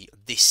going to be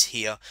this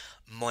here,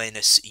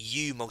 minus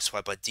u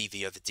multiplied by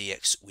dv over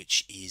dx,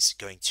 which is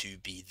going to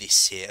be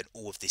this here, and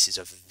all of this is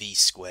over v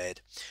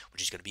squared,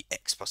 which is going to be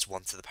x plus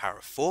 1 to the power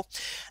of 4.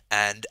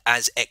 And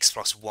as x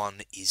plus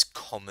 1 is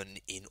common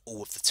in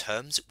all of the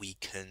terms, we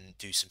can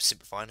do some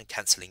simplifying and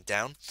cancelling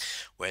down,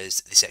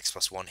 whereas this x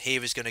plus 1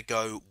 here is going to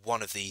go,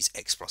 one of these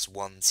x plus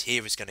 1s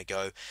here is going to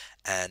go,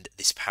 and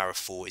this power of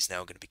 4 is now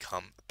going to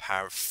become a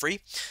power of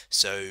 3.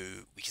 So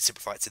we can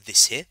simplify it to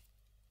this here.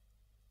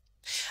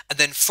 And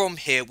then from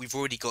here, we've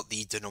already got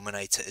the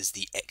denominator as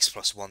the x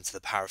plus 1 to the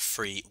power of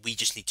 3. We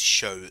just need to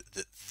show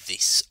that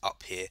this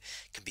up here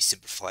can be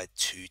simplified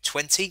to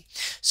 20.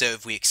 So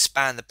if we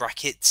expand the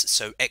brackets,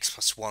 so x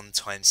plus 1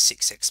 times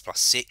 6x plus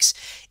 6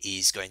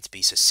 is going to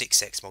be, so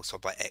 6x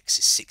multiplied by x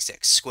is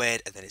 6x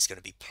squared, and then it's going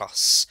to be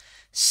plus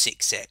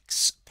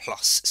 6x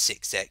plus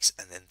 6x,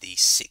 and then the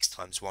 6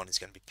 times 1 is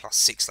going to be plus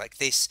 6 like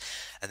this,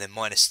 and then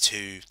minus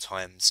 2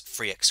 times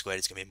 3x squared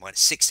is going to be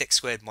minus 6x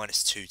squared,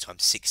 minus 2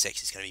 times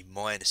 6x is going to be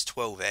minus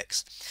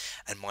 12x,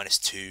 and minus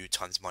 2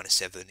 times minus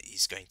 7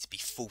 is going to be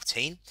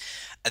 14.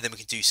 And then we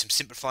can do some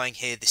simplifying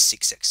here. This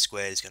 6x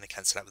squared is going to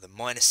cancel out with a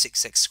minus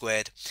 6x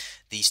squared.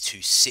 These two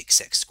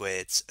 6x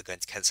squareds are going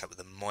to cancel out with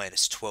a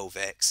minus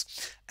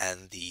 12x,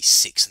 and the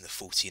 6 and the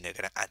 14 are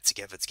going to add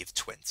together to give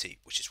 20,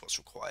 which is what's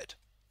required.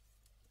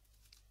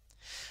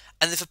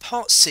 And then for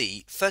part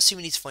C, firstly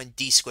we need to find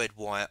d squared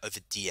y over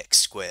dx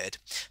squared.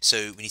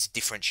 So we need to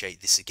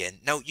differentiate this again.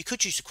 Now you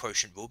could use the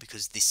quotient rule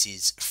because this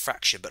is a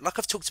fraction, but like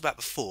I've talked about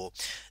before,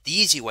 the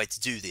easier way to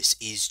do this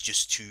is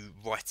just to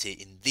write it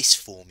in this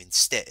form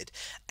instead,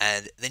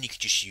 and then you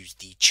could just use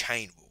the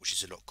chain rule, which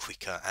is a lot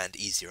quicker and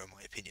easier in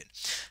my opinion.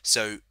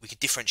 So we could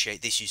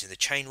differentiate this using the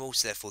chain rule,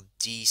 so therefore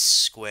d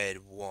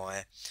squared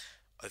y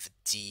over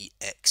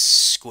dx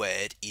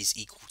squared is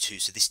equal to,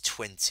 so this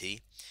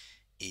 20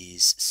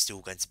 is still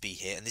going to be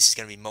here, and this is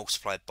going to be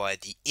multiplied by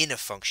the inner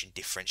function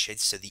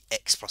differentiated, so the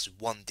x plus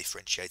 1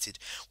 differentiated,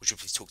 which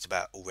we've talked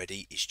about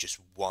already, is just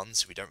 1,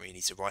 so we don't really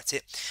need to write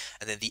it,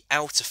 and then the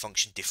outer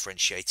function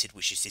differentiated,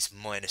 which is this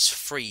minus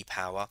 3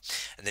 power,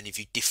 and then if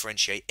you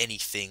differentiate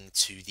anything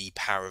to the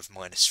power of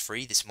minus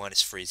 3, this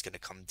minus 3 is going to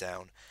come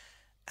down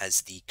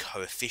as the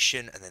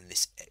coefficient, and then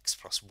this x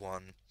plus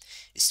 1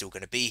 is still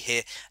going to be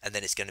here, and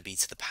then it's going to be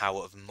to the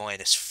power of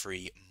minus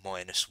 3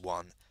 minus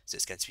 1, so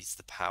it's going to be to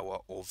the power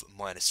of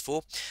minus 4.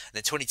 And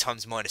then 20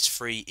 times minus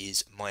 3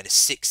 is minus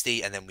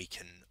 60, and then we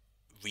can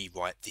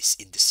rewrite this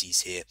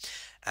indices here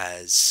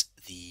as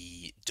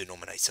the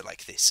denominator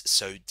like this.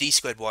 So d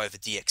squared y over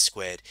dx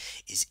squared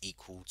is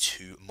equal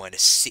to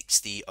minus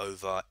 60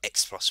 over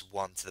x plus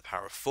 1 to the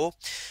power of 4.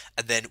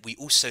 And then we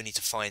also need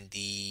to find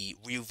the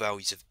real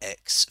values of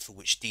x for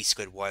which d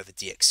squared y over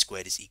dx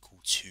squared is equal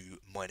to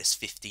minus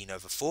 15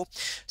 over 4.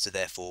 So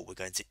therefore we're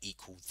going to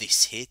equal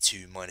this here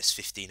to minus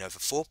 15 over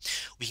 4.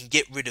 We can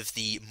get rid of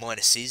the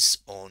minuses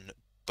on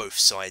both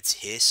sides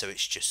here, so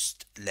it's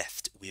just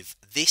left with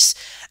this,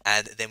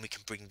 and then we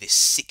can bring this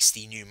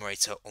 60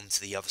 numerator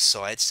onto the other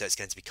side, so it's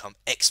going to become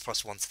x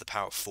plus 1 to the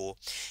power of 4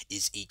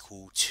 is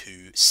equal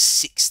to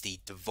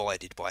 60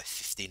 divided by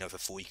 15 over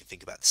 4. You can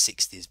think about the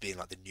 60 as being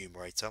like the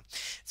numerator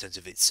in terms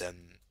of its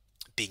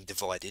being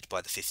divided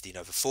by the 15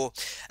 over 4,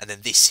 and then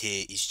this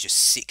here is just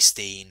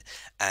 16,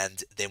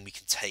 and then we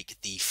can take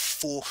the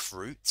fourth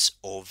root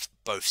of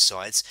both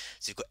sides,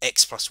 so we've got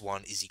x plus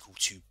 1 is equal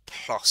to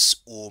plus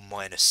or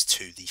minus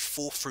 2. The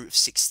fourth root of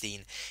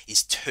 16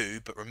 is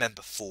 2, but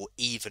remember, for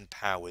even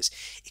powers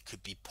it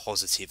could be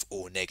positive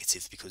or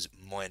negative, because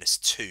minus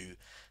 2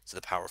 to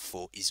the power of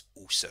 4 is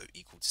also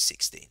equal to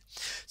 16.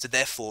 So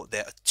therefore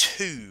there are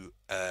two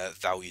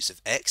values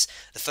of x.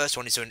 The first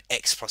one is when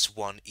x plus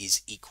 1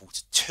 is equal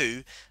to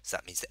 2, so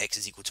that means that x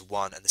is equal to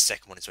 1, and the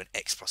second one is when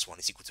x plus 1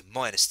 is equal to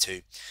minus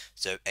 2,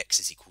 so x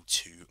is equal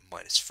to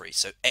minus 3.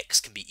 So x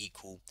can be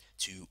equal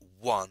to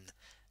 1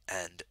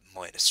 and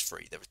minus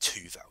 3. There are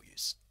two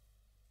values.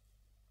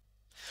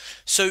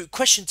 So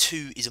question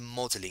 2 is a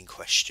modelling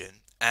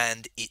question,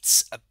 and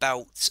it's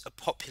about a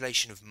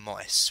population of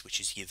mice which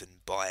is given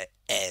by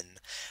n,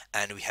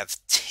 and we have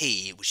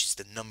t, which is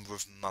the number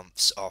of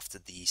months after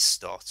the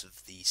start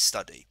of the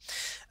study,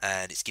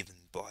 and it's given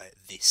by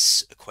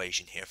this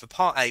equation here. For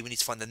part A, we need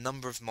to find the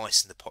number of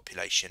mice in the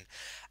population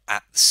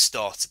at the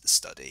start of the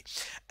study,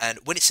 and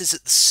when it says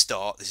at the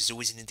start, this is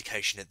always an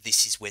indication that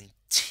this is when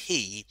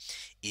t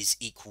is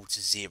equal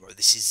to 0.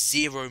 This is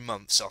 0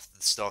 months after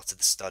the start of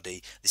the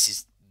study. This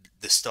is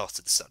the start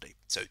of the study.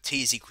 So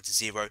t is equal to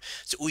 0.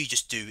 So all you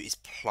just do is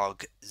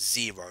plug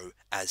 0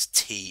 as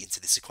t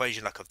into this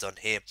equation like I've done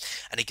here,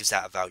 and it gives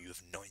out a value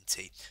of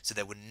 90. So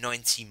there were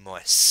 90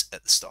 mice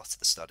at the start of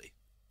the study.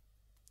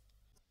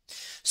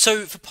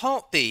 So for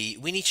part B,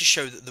 we need to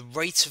show that the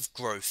rate of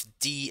growth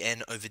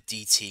dn over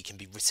dt can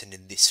be written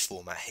in this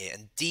format here,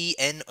 and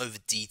dn over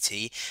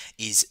dt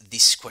is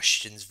this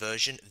question's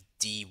version of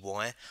dy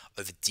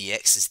over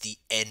dx, as the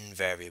n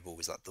variable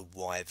is like the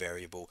y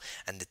variable,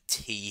 and the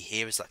t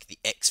here is like the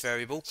x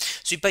variable.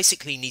 So we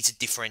basically need to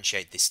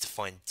differentiate this to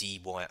find dy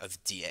over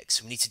dx.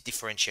 So we need to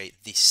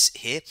differentiate this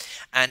here,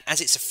 and as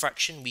it's a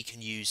fraction, we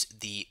can use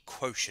the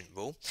quotient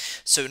rule.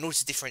 So in order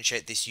to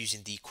differentiate this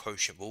using the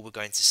quotient rule, we're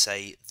going to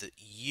say that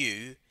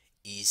u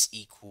is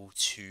equal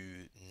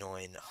to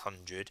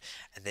 900,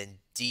 and then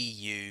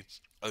du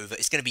over,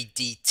 it's going to be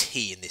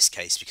dt in this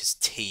case because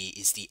t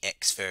is the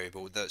x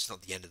variable, though it's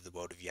not the end of the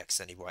world if you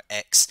accidentally write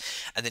x.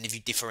 And then if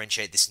you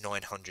differentiate this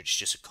 900, it's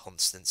just a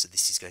constant, so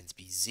this is going to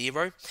be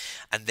 0.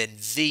 And then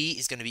v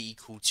is going to be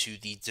equal to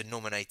the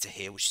denominator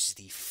here, which is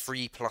the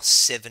 3 plus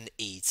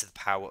 7e to the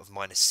power of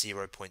minus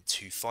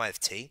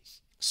 0.25t.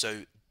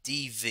 So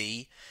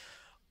dv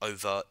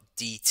over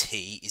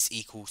dt is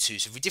equal to,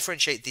 so if we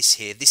differentiate this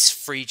here, this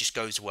 3 just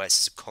goes away,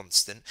 it's a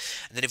constant,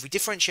 and then if we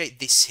differentiate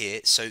this here,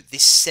 so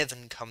this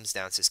 7 comes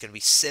down, so it's going to be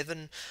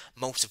 7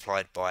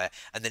 multiplied by,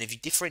 and then if you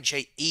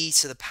differentiate e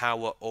to the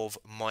power of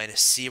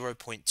minus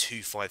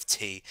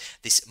 0.25t,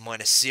 this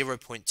minus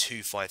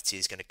 0.25t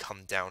is going to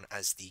come down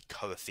as the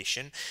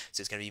coefficient,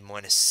 so it's going to be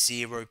minus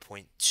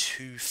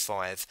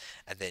 0.25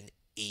 and then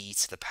e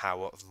to the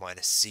power of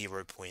minus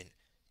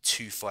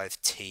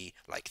 0.25t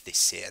like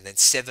this here, and then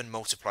 7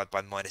 multiplied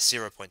by minus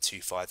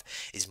 0.25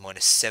 is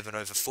minus 7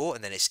 over 4,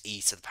 and then it's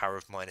e to the power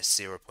of minus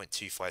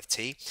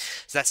 0.25t.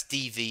 So that's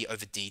dv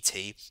over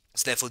dt.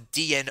 So therefore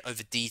dn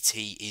over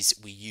dt is,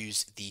 we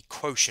use the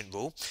quotient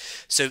rule,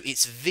 so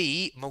it's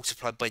v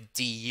multiplied by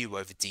du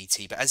over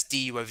dt, but as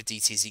du over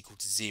dt is equal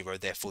to 0,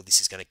 therefore this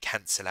is going to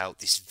cancel out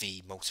this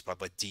v multiplied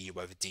by du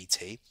over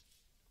dt.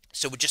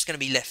 So we're just going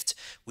to be left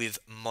with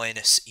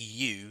minus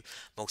u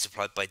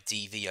multiplied by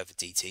dv over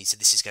dt. So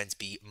this is going to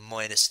be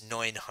minus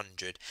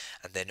 900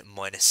 and then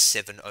minus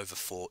 7 over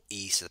 4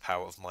 e to the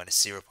power of minus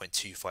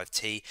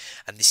 0.25t.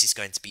 And this is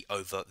going to be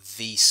over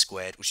v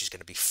squared, which is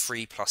going to be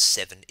 3 plus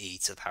 7e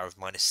to the power of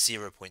minus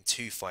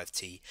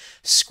 0.25t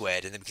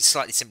squared. And then we can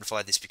slightly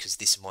simplify this because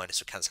this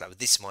minus will cancel out with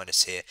this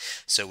minus here.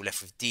 So we're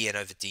left with dn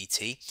over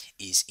dt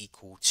is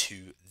equal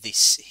to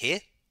this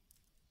here.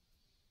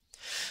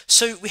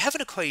 So we have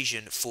an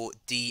equation for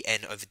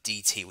dn over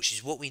dt, which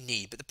is what we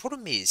need, but the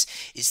problem is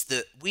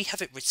that we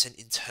have it written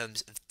in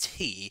terms of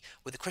t,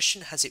 where the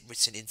question has it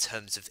written in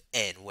terms of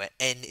n, where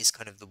n is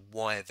kind of the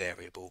y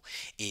variable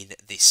in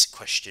this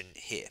question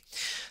here.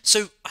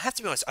 So I have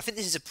to be honest, I think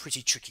this is a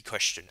pretty tricky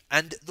question,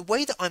 and the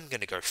way that I'm going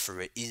to go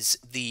through it is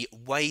the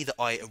way that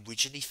I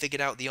originally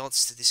figured out the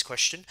answer to this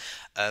question,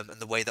 and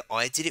the way that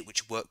I did it,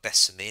 which worked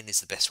best for me and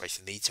is the best way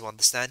for me to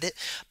understand it.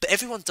 But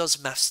everyone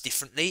does maths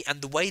differently,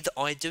 and the way that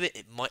I do it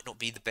might not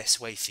be the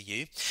best way for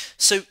you.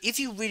 So if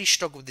you really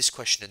struggle with this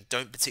question and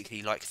don't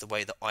particularly like the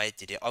way that I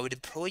did it, I would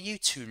implore you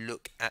to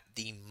look at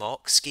the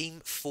mark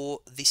scheme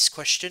for this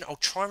question. I'll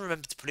try and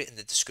remember to put it in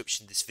the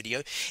description of this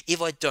video.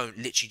 If I don't,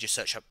 literally just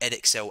search up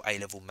Edexcel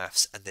A-level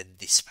maths and then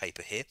this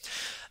paper here.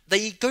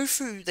 They do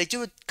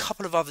a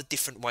couple of other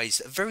different ways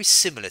that are very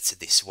similar to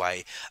this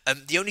way.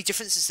 The only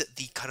difference is that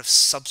the kind of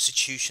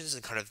substitutions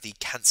and kind of the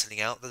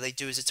cancelling out that they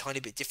do is a tiny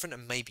bit different,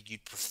 and maybe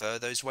you'd prefer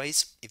those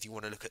ways if you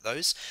want to look at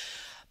those.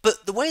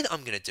 But the way that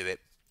I'm going to do it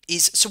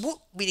is, so what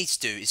we need to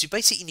do is we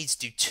basically need to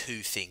do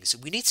two things.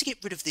 We need to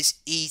get rid of this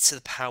e to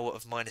the power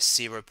of minus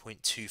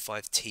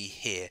 0.25t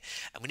here,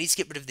 and we need to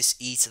get rid of this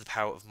e to the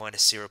power of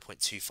minus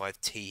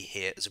 0.25t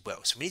here as well.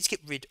 So we need to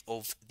get rid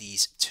of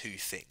these two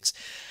things.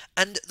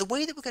 And the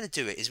way that we're going to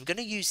do it is we're going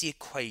to use the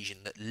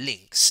equation that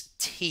links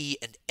t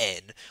and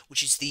n,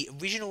 which is the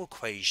original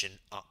equation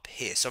up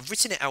here. So I've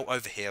written it out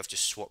over here, I've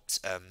just swapped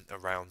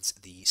around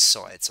the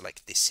sides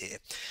like this here.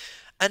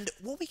 And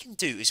what we can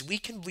do is we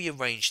can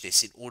rearrange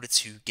this in order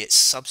to get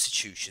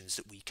substitutions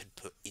that we can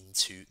put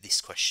into this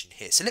question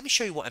here. So let me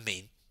show you what I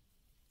mean.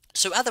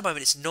 So at the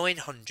moment it's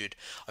 900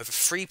 over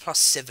 3 plus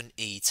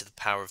 7e to the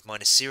power of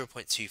minus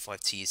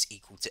 0.25t is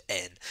equal to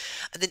n.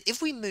 And then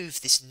if we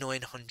move this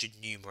 900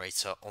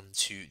 numerator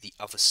onto the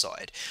other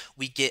side,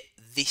 we get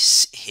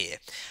this here.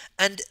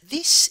 And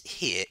this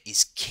here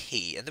is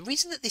key. And the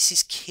reason that this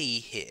is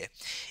key here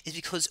is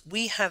because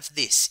we have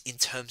this in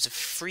terms of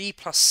 3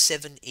 plus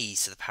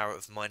 7e to the power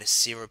of minus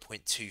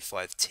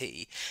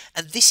 0.25t.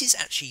 And this is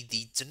actually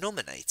the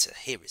denominator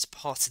here. It's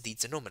part of the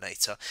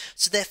denominator.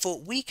 So therefore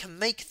we can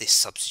make this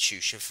substitution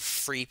for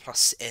 3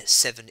 plus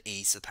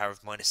 7e to the power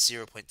of minus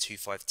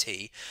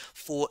 0.25t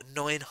for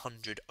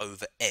 900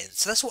 over n.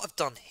 So that's what I've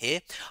done here.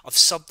 I've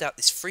subbed out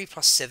this 3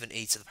 plus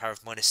 7e to the power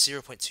of minus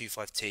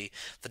 0.25t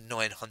for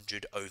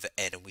 900 over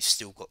n, and we've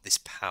still got this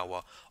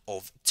power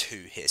of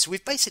 2 here. So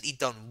we've basically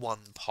done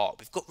one part.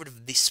 We've got rid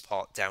of this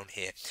part down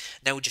here.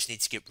 Now we just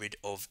need to get rid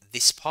of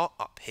this part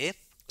up here.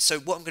 So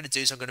what I'm going to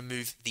do is I'm going to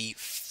move the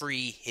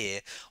 3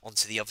 here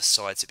onto the other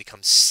side, so it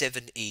becomes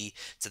 7e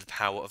to the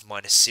power of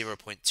minus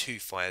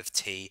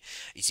 0.25t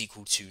is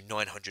equal to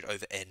 900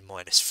 over n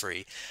minus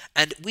 3.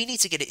 And we need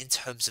to get it in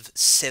terms of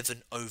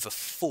 7 over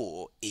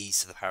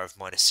 4e to the power of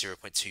minus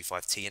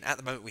 0.25t. And at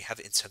the moment we have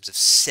it in terms of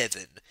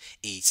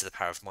 7e to the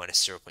power of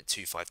minus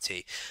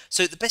 0.25t.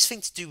 So the best thing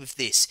to do with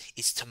this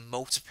is to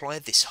multiply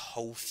this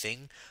whole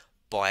thing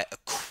by a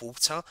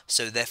quarter,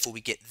 so therefore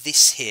we get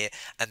this here,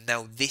 and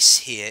now this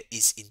here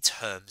is in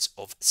terms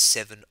of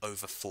 7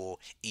 over 4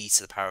 e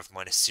to the power of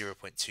minus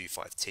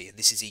 0.25t, and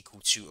this is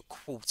equal to a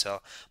quarter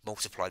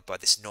multiplied by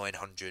this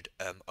 900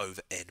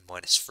 over n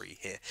minus 3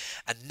 here.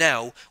 And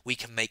now we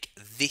can make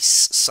this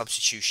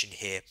substitution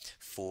here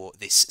for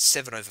this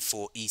 7 over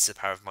 4 e to the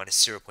power of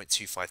minus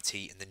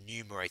 0.25t in the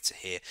numerator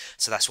here.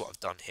 So that's what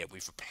I've done here.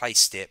 We've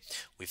replaced it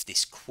with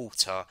this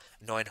quarter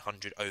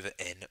 900 over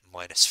n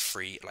minus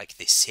 3 like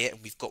this here,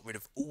 and we've got rid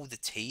of all the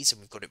t's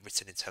and we've got it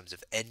written in terms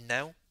of n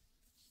now.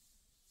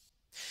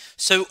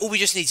 So all we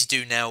just need to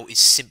do now is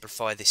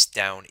simplify this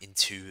down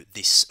into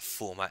this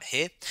format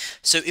here.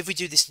 So if we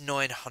do this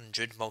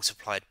 900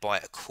 multiplied by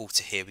a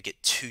quarter here, we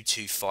get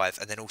 225,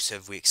 and then also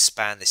if we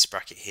expand this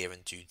bracket here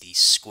and do the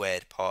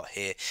squared part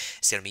here,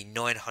 it's going to be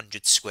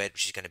 900 squared,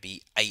 which is going to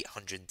be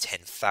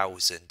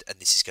 810,000, and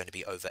this is going to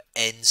be over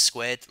n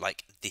squared,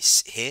 like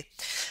this here.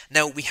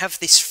 Now we have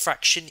this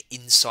fraction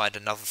inside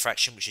another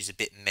fraction, which is a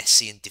bit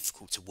messy and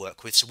difficult to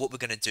work with. So what we're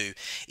going to do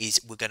is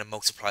we're going to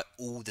multiply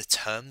all the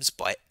terms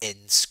by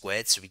n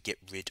squared, so we get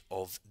rid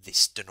of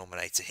this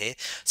denominator here.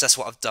 So that's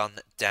what I've done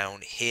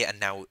down here, and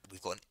now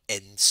we've got an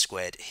n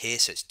squared here,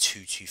 so it's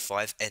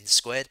 225 n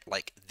squared,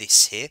 like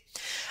this here.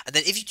 And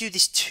then if you do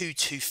this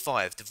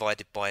 225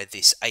 divided by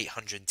this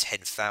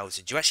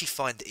 810,000, you actually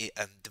find that it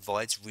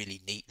divides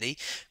really neatly,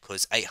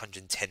 because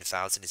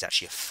 810,000 is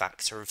actually a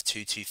factor of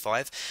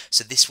 225.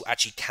 So this will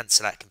actually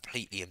cancel out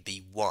completely and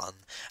be 1,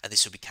 and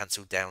this will be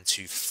cancelled down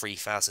to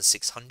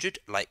 3,600,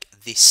 like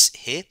this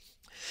here.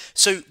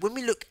 So when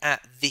we look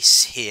at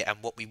this here and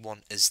what we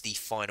want as the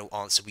final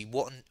answer, we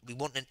want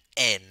an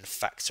n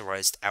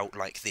factorised out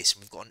like this,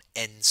 and we've got an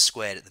n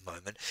squared at the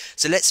moment.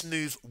 So let's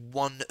move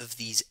one of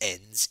these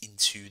n's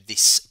into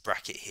this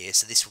bracket here.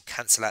 So this will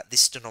cancel out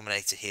this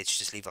denominator here to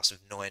just leave us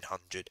with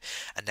 900,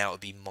 and now it will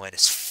be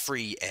minus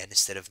 3n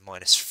instead of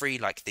minus 3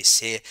 like this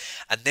here.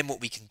 And then what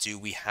we can do,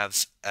 we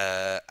have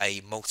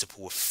a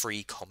multiple of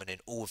 3 common in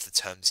all of the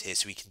terms here,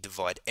 so we can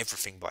divide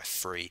everything by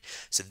 3.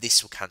 So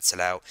this will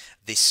cancel out,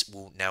 this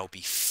will now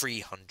be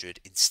 300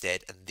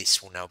 instead, and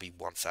this will now be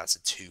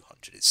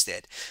 1200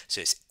 instead.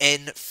 So it's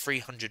n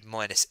 300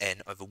 minus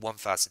n over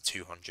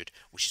 1200,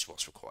 which is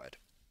what's required.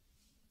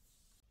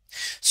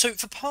 So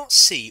for part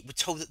C, we're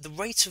told that the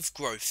rate of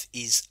growth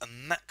is a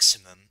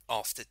maximum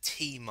after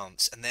t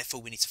months, and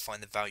therefore we need to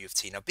find the value of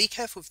t. Now be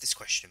careful with this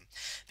question,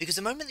 because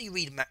the moment that you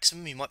read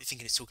maximum, you might be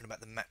thinking it's talking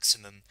about the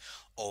maximum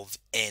of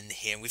n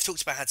here, and we've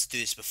talked about how to do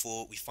this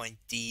before. We find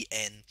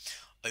dn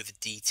over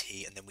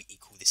dt, and then we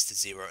equal this to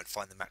 0 and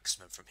find the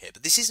maximum from here.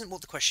 But this isn't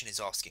what the question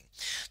is asking.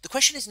 The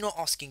question is not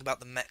asking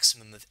about the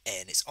maximum of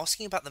n, it's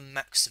asking about the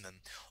maximum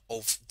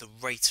of the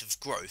rate of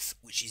growth,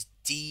 which is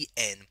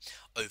dn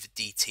over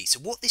dt. So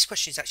what this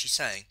question is actually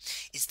saying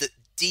is that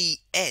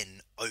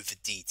dn over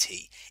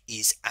dt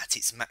is at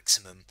its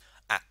maximum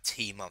at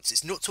t months.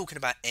 It's not talking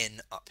about n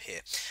up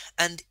here.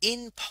 And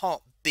in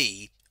part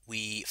B,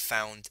 we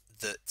found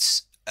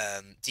that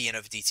dn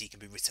over dt can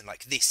be written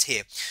like this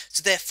here.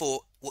 So therefore,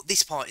 what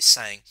this part is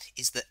saying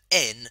is that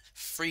n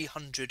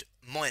 300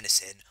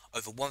 minus n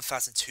over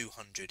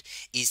 1200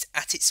 is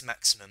at its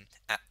maximum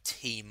at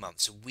t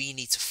months. So we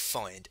need to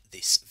find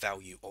this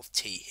value of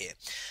t here.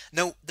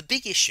 Now, the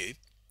big issue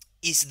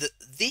is that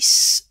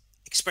this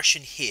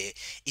expression here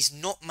is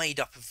not made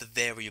up of the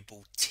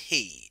variable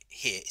t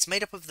here. It's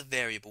made up of the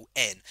variable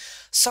n,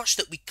 such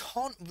that we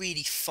can't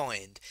really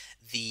find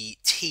the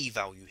t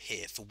value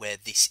here for where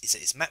this is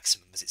at its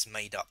maximum, as it's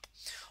made up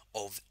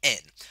of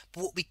n.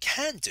 But what we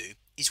can do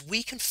is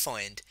we can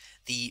find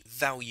the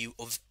value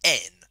of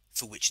n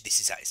for which this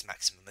is at its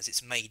maximum, as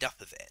it's made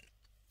up of n.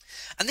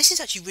 And this is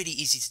actually really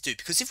easy to do,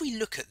 because if we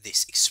look at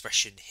this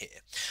expression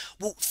here,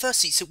 well,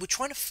 firstly, so we're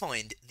trying to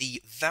find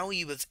the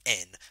value of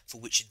n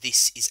for which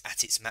this is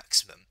at its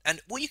maximum.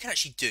 And what you can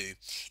actually do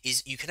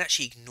is you can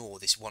actually ignore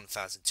this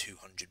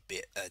 1200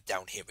 bit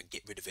down here and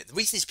get rid of it. The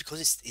reason is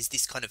because is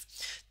this kind of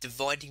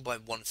dividing by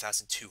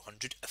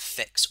 1200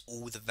 affects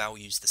all the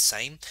values the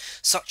same,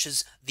 such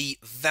as the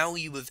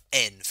value of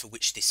n for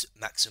which this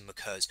maximum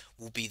occurs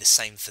will be the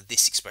same for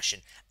this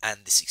expression and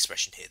this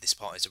expression here. This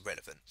part is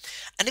irrelevant.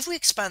 And if we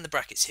expand the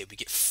brackets here, we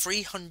get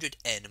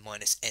 300n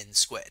minus n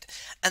squared,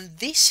 and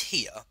this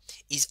here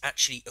is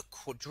actually a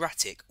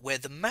quadratic where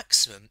the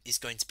maximum is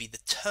going to be the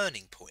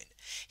turning point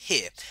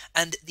here,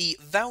 and the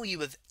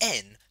value of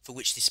n for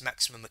which this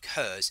maximum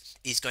occurs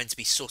is going to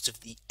be sort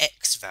of the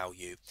x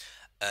value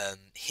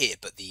here,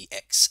 but the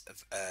x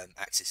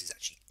axis is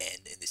actually n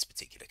in this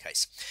particular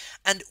case.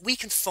 And we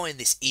can find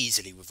this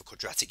easily with a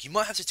quadratic. You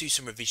might have to do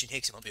some revision here,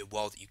 because it might be a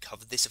while that you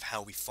covered this, of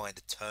how we find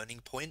the turning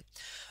point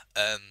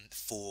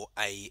for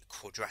a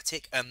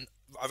quadratic.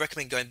 I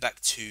recommend going back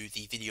to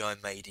the video I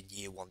made in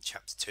year 1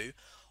 chapter 2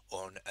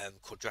 on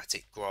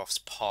quadratic graphs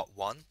part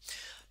 1.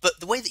 But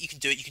the way that you can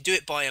do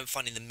it by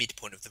finding the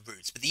midpoint of the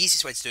roots. But the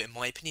easiest way to do it, in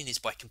my opinion, is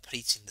by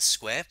completing the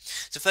square.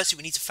 So firstly,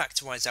 we need to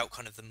factorise out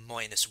kind of the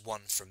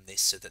 -1 from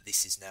this, so that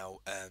this is now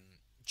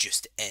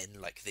just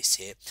n, like this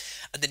here.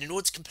 And then in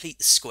order to complete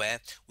the square,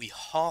 we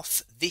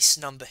half this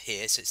number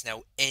here, so it's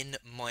now n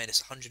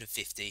minus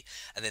 150,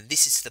 and then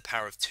this is to the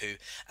power of 2,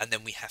 and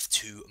then we have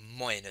to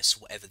minus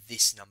whatever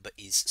this number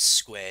is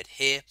squared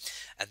here,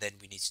 and then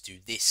we need to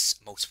do this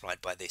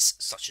multiplied by this,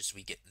 such as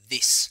we get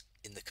this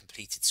in the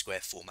completed square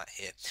format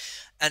here.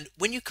 And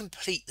when you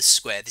complete the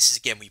square, this is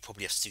again where you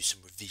probably have to do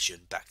some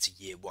revision back to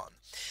year 1.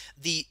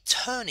 The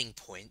turning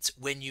point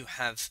when you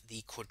have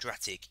the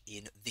quadratic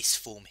in this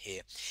form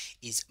here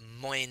is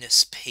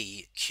minus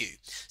pq.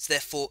 So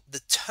therefore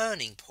the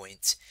turning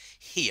point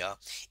here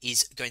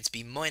is going to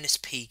be minus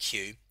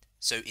pq,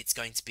 so it's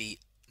going to be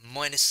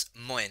minus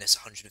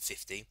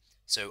 150.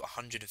 So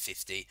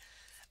 150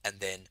 and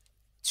then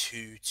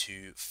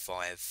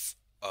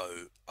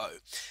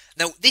 22500.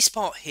 Now this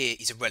part here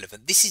is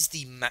irrelevant. This is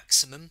the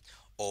maximum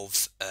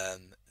of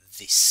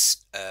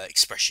this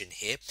expression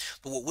here,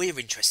 but what we're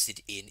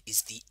interested in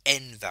is the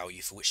n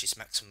value for which this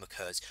maximum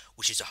occurs,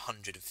 which is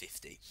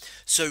 150.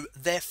 So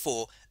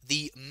therefore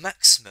the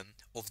maximum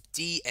of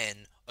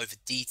dn over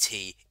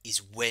dt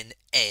is when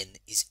n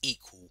is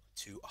equal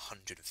to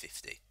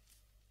 150.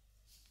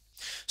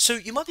 So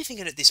you might be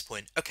thinking at this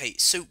point, okay,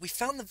 so we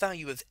found the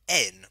value of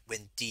n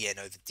when dn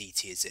over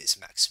dt is at its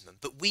maximum,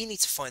 but we need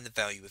to find the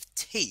value of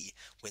t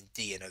when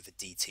dn over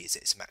dt is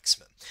at its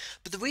maximum.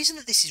 But the reason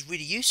that this is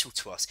really useful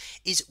to us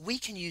is we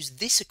can use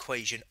this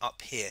equation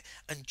up here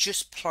and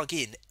just plug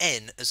in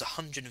n as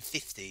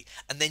 150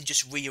 and then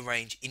just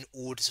rearrange in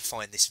order to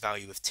find this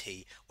value of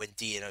t when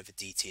dn over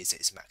dt is at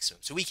its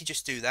maximum. So we can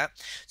just do that.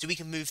 So we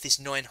can move this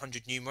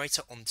 900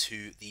 numerator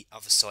onto the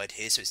other side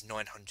here, so it's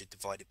 900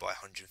 divided by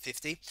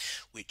 150,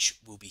 which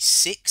will be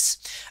 6.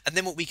 And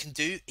then what we can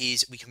do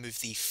is we can move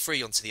the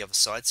 3 onto the other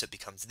side, so it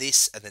becomes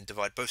this, and then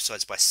divide both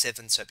sides by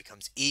 7, so it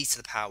becomes e to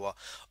the power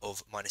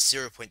of minus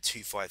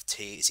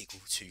 0.25t is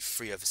equal to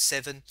 3 over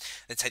 7.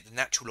 Then take the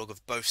natural log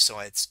of both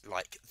sides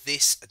like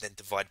this, and then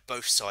divide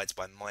both sides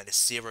by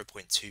minus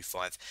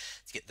 0.25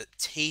 to get that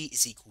t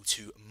is equal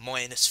to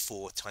minus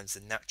 4 times the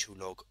natural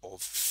log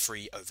of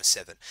 3 over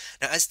 7.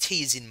 Now as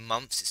t is in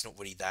months, it's not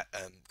really that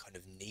kind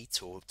of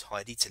neat or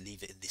tidy to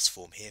leave it in this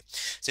form here.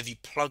 So if you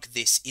plug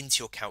this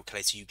into your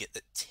calculator, you get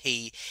that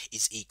t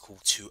is equal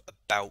to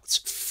about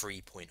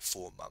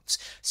 3.4 months.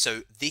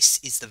 So this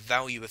is the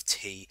value of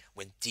t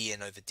when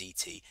dn over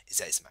dt is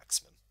at its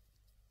maximum.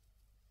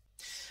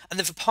 And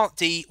then for part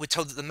D, we're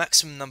told that the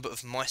maximum number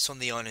of mice on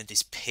the island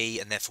is P,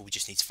 and therefore we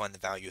just need to find the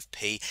value of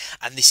P.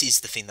 And this is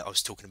the thing that I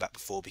was talking about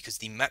before, because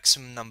the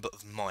maximum number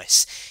of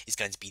mice is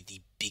going to be the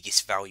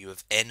biggest value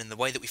of n, and the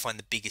way that we find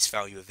the biggest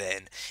value of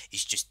n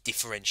is just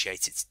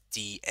differentiate its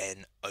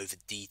dn over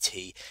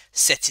dt,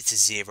 set it to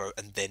 0,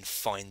 and then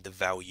find the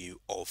value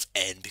of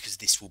n, because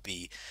this will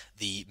be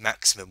the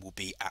maximum will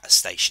be at a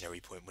stationary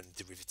point when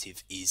the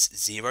derivative is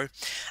 0.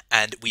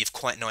 And we have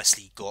quite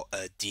nicely got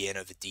a dn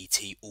over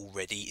dt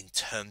already in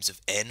terms of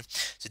n.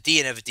 So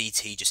dn over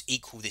dt, just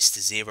equal this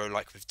to 0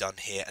 like we've done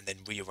here, and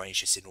then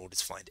rearrange this in order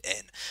to find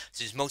n.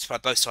 So just multiply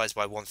both sides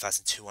by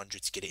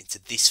 1200 to get it into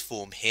this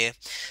form here.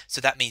 So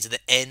that means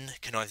that n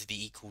can either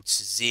be equal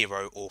to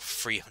 0 or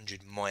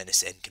 300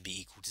 minus n can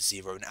be equal to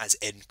 0. And as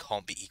n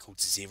can't be equal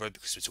to 0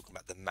 because we're talking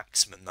about the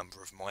maximum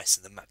number of mice,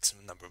 and the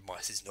maximum number of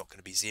mice is not going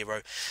to be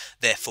 0,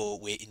 therefore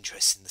we're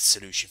interested in the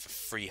solution for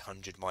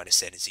 300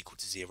 minus n is equal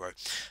to 0.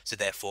 So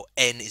therefore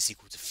n is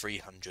equal to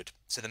 300.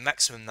 So the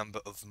maximum number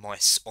of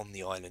mice on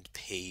the island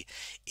P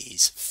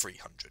is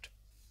 300.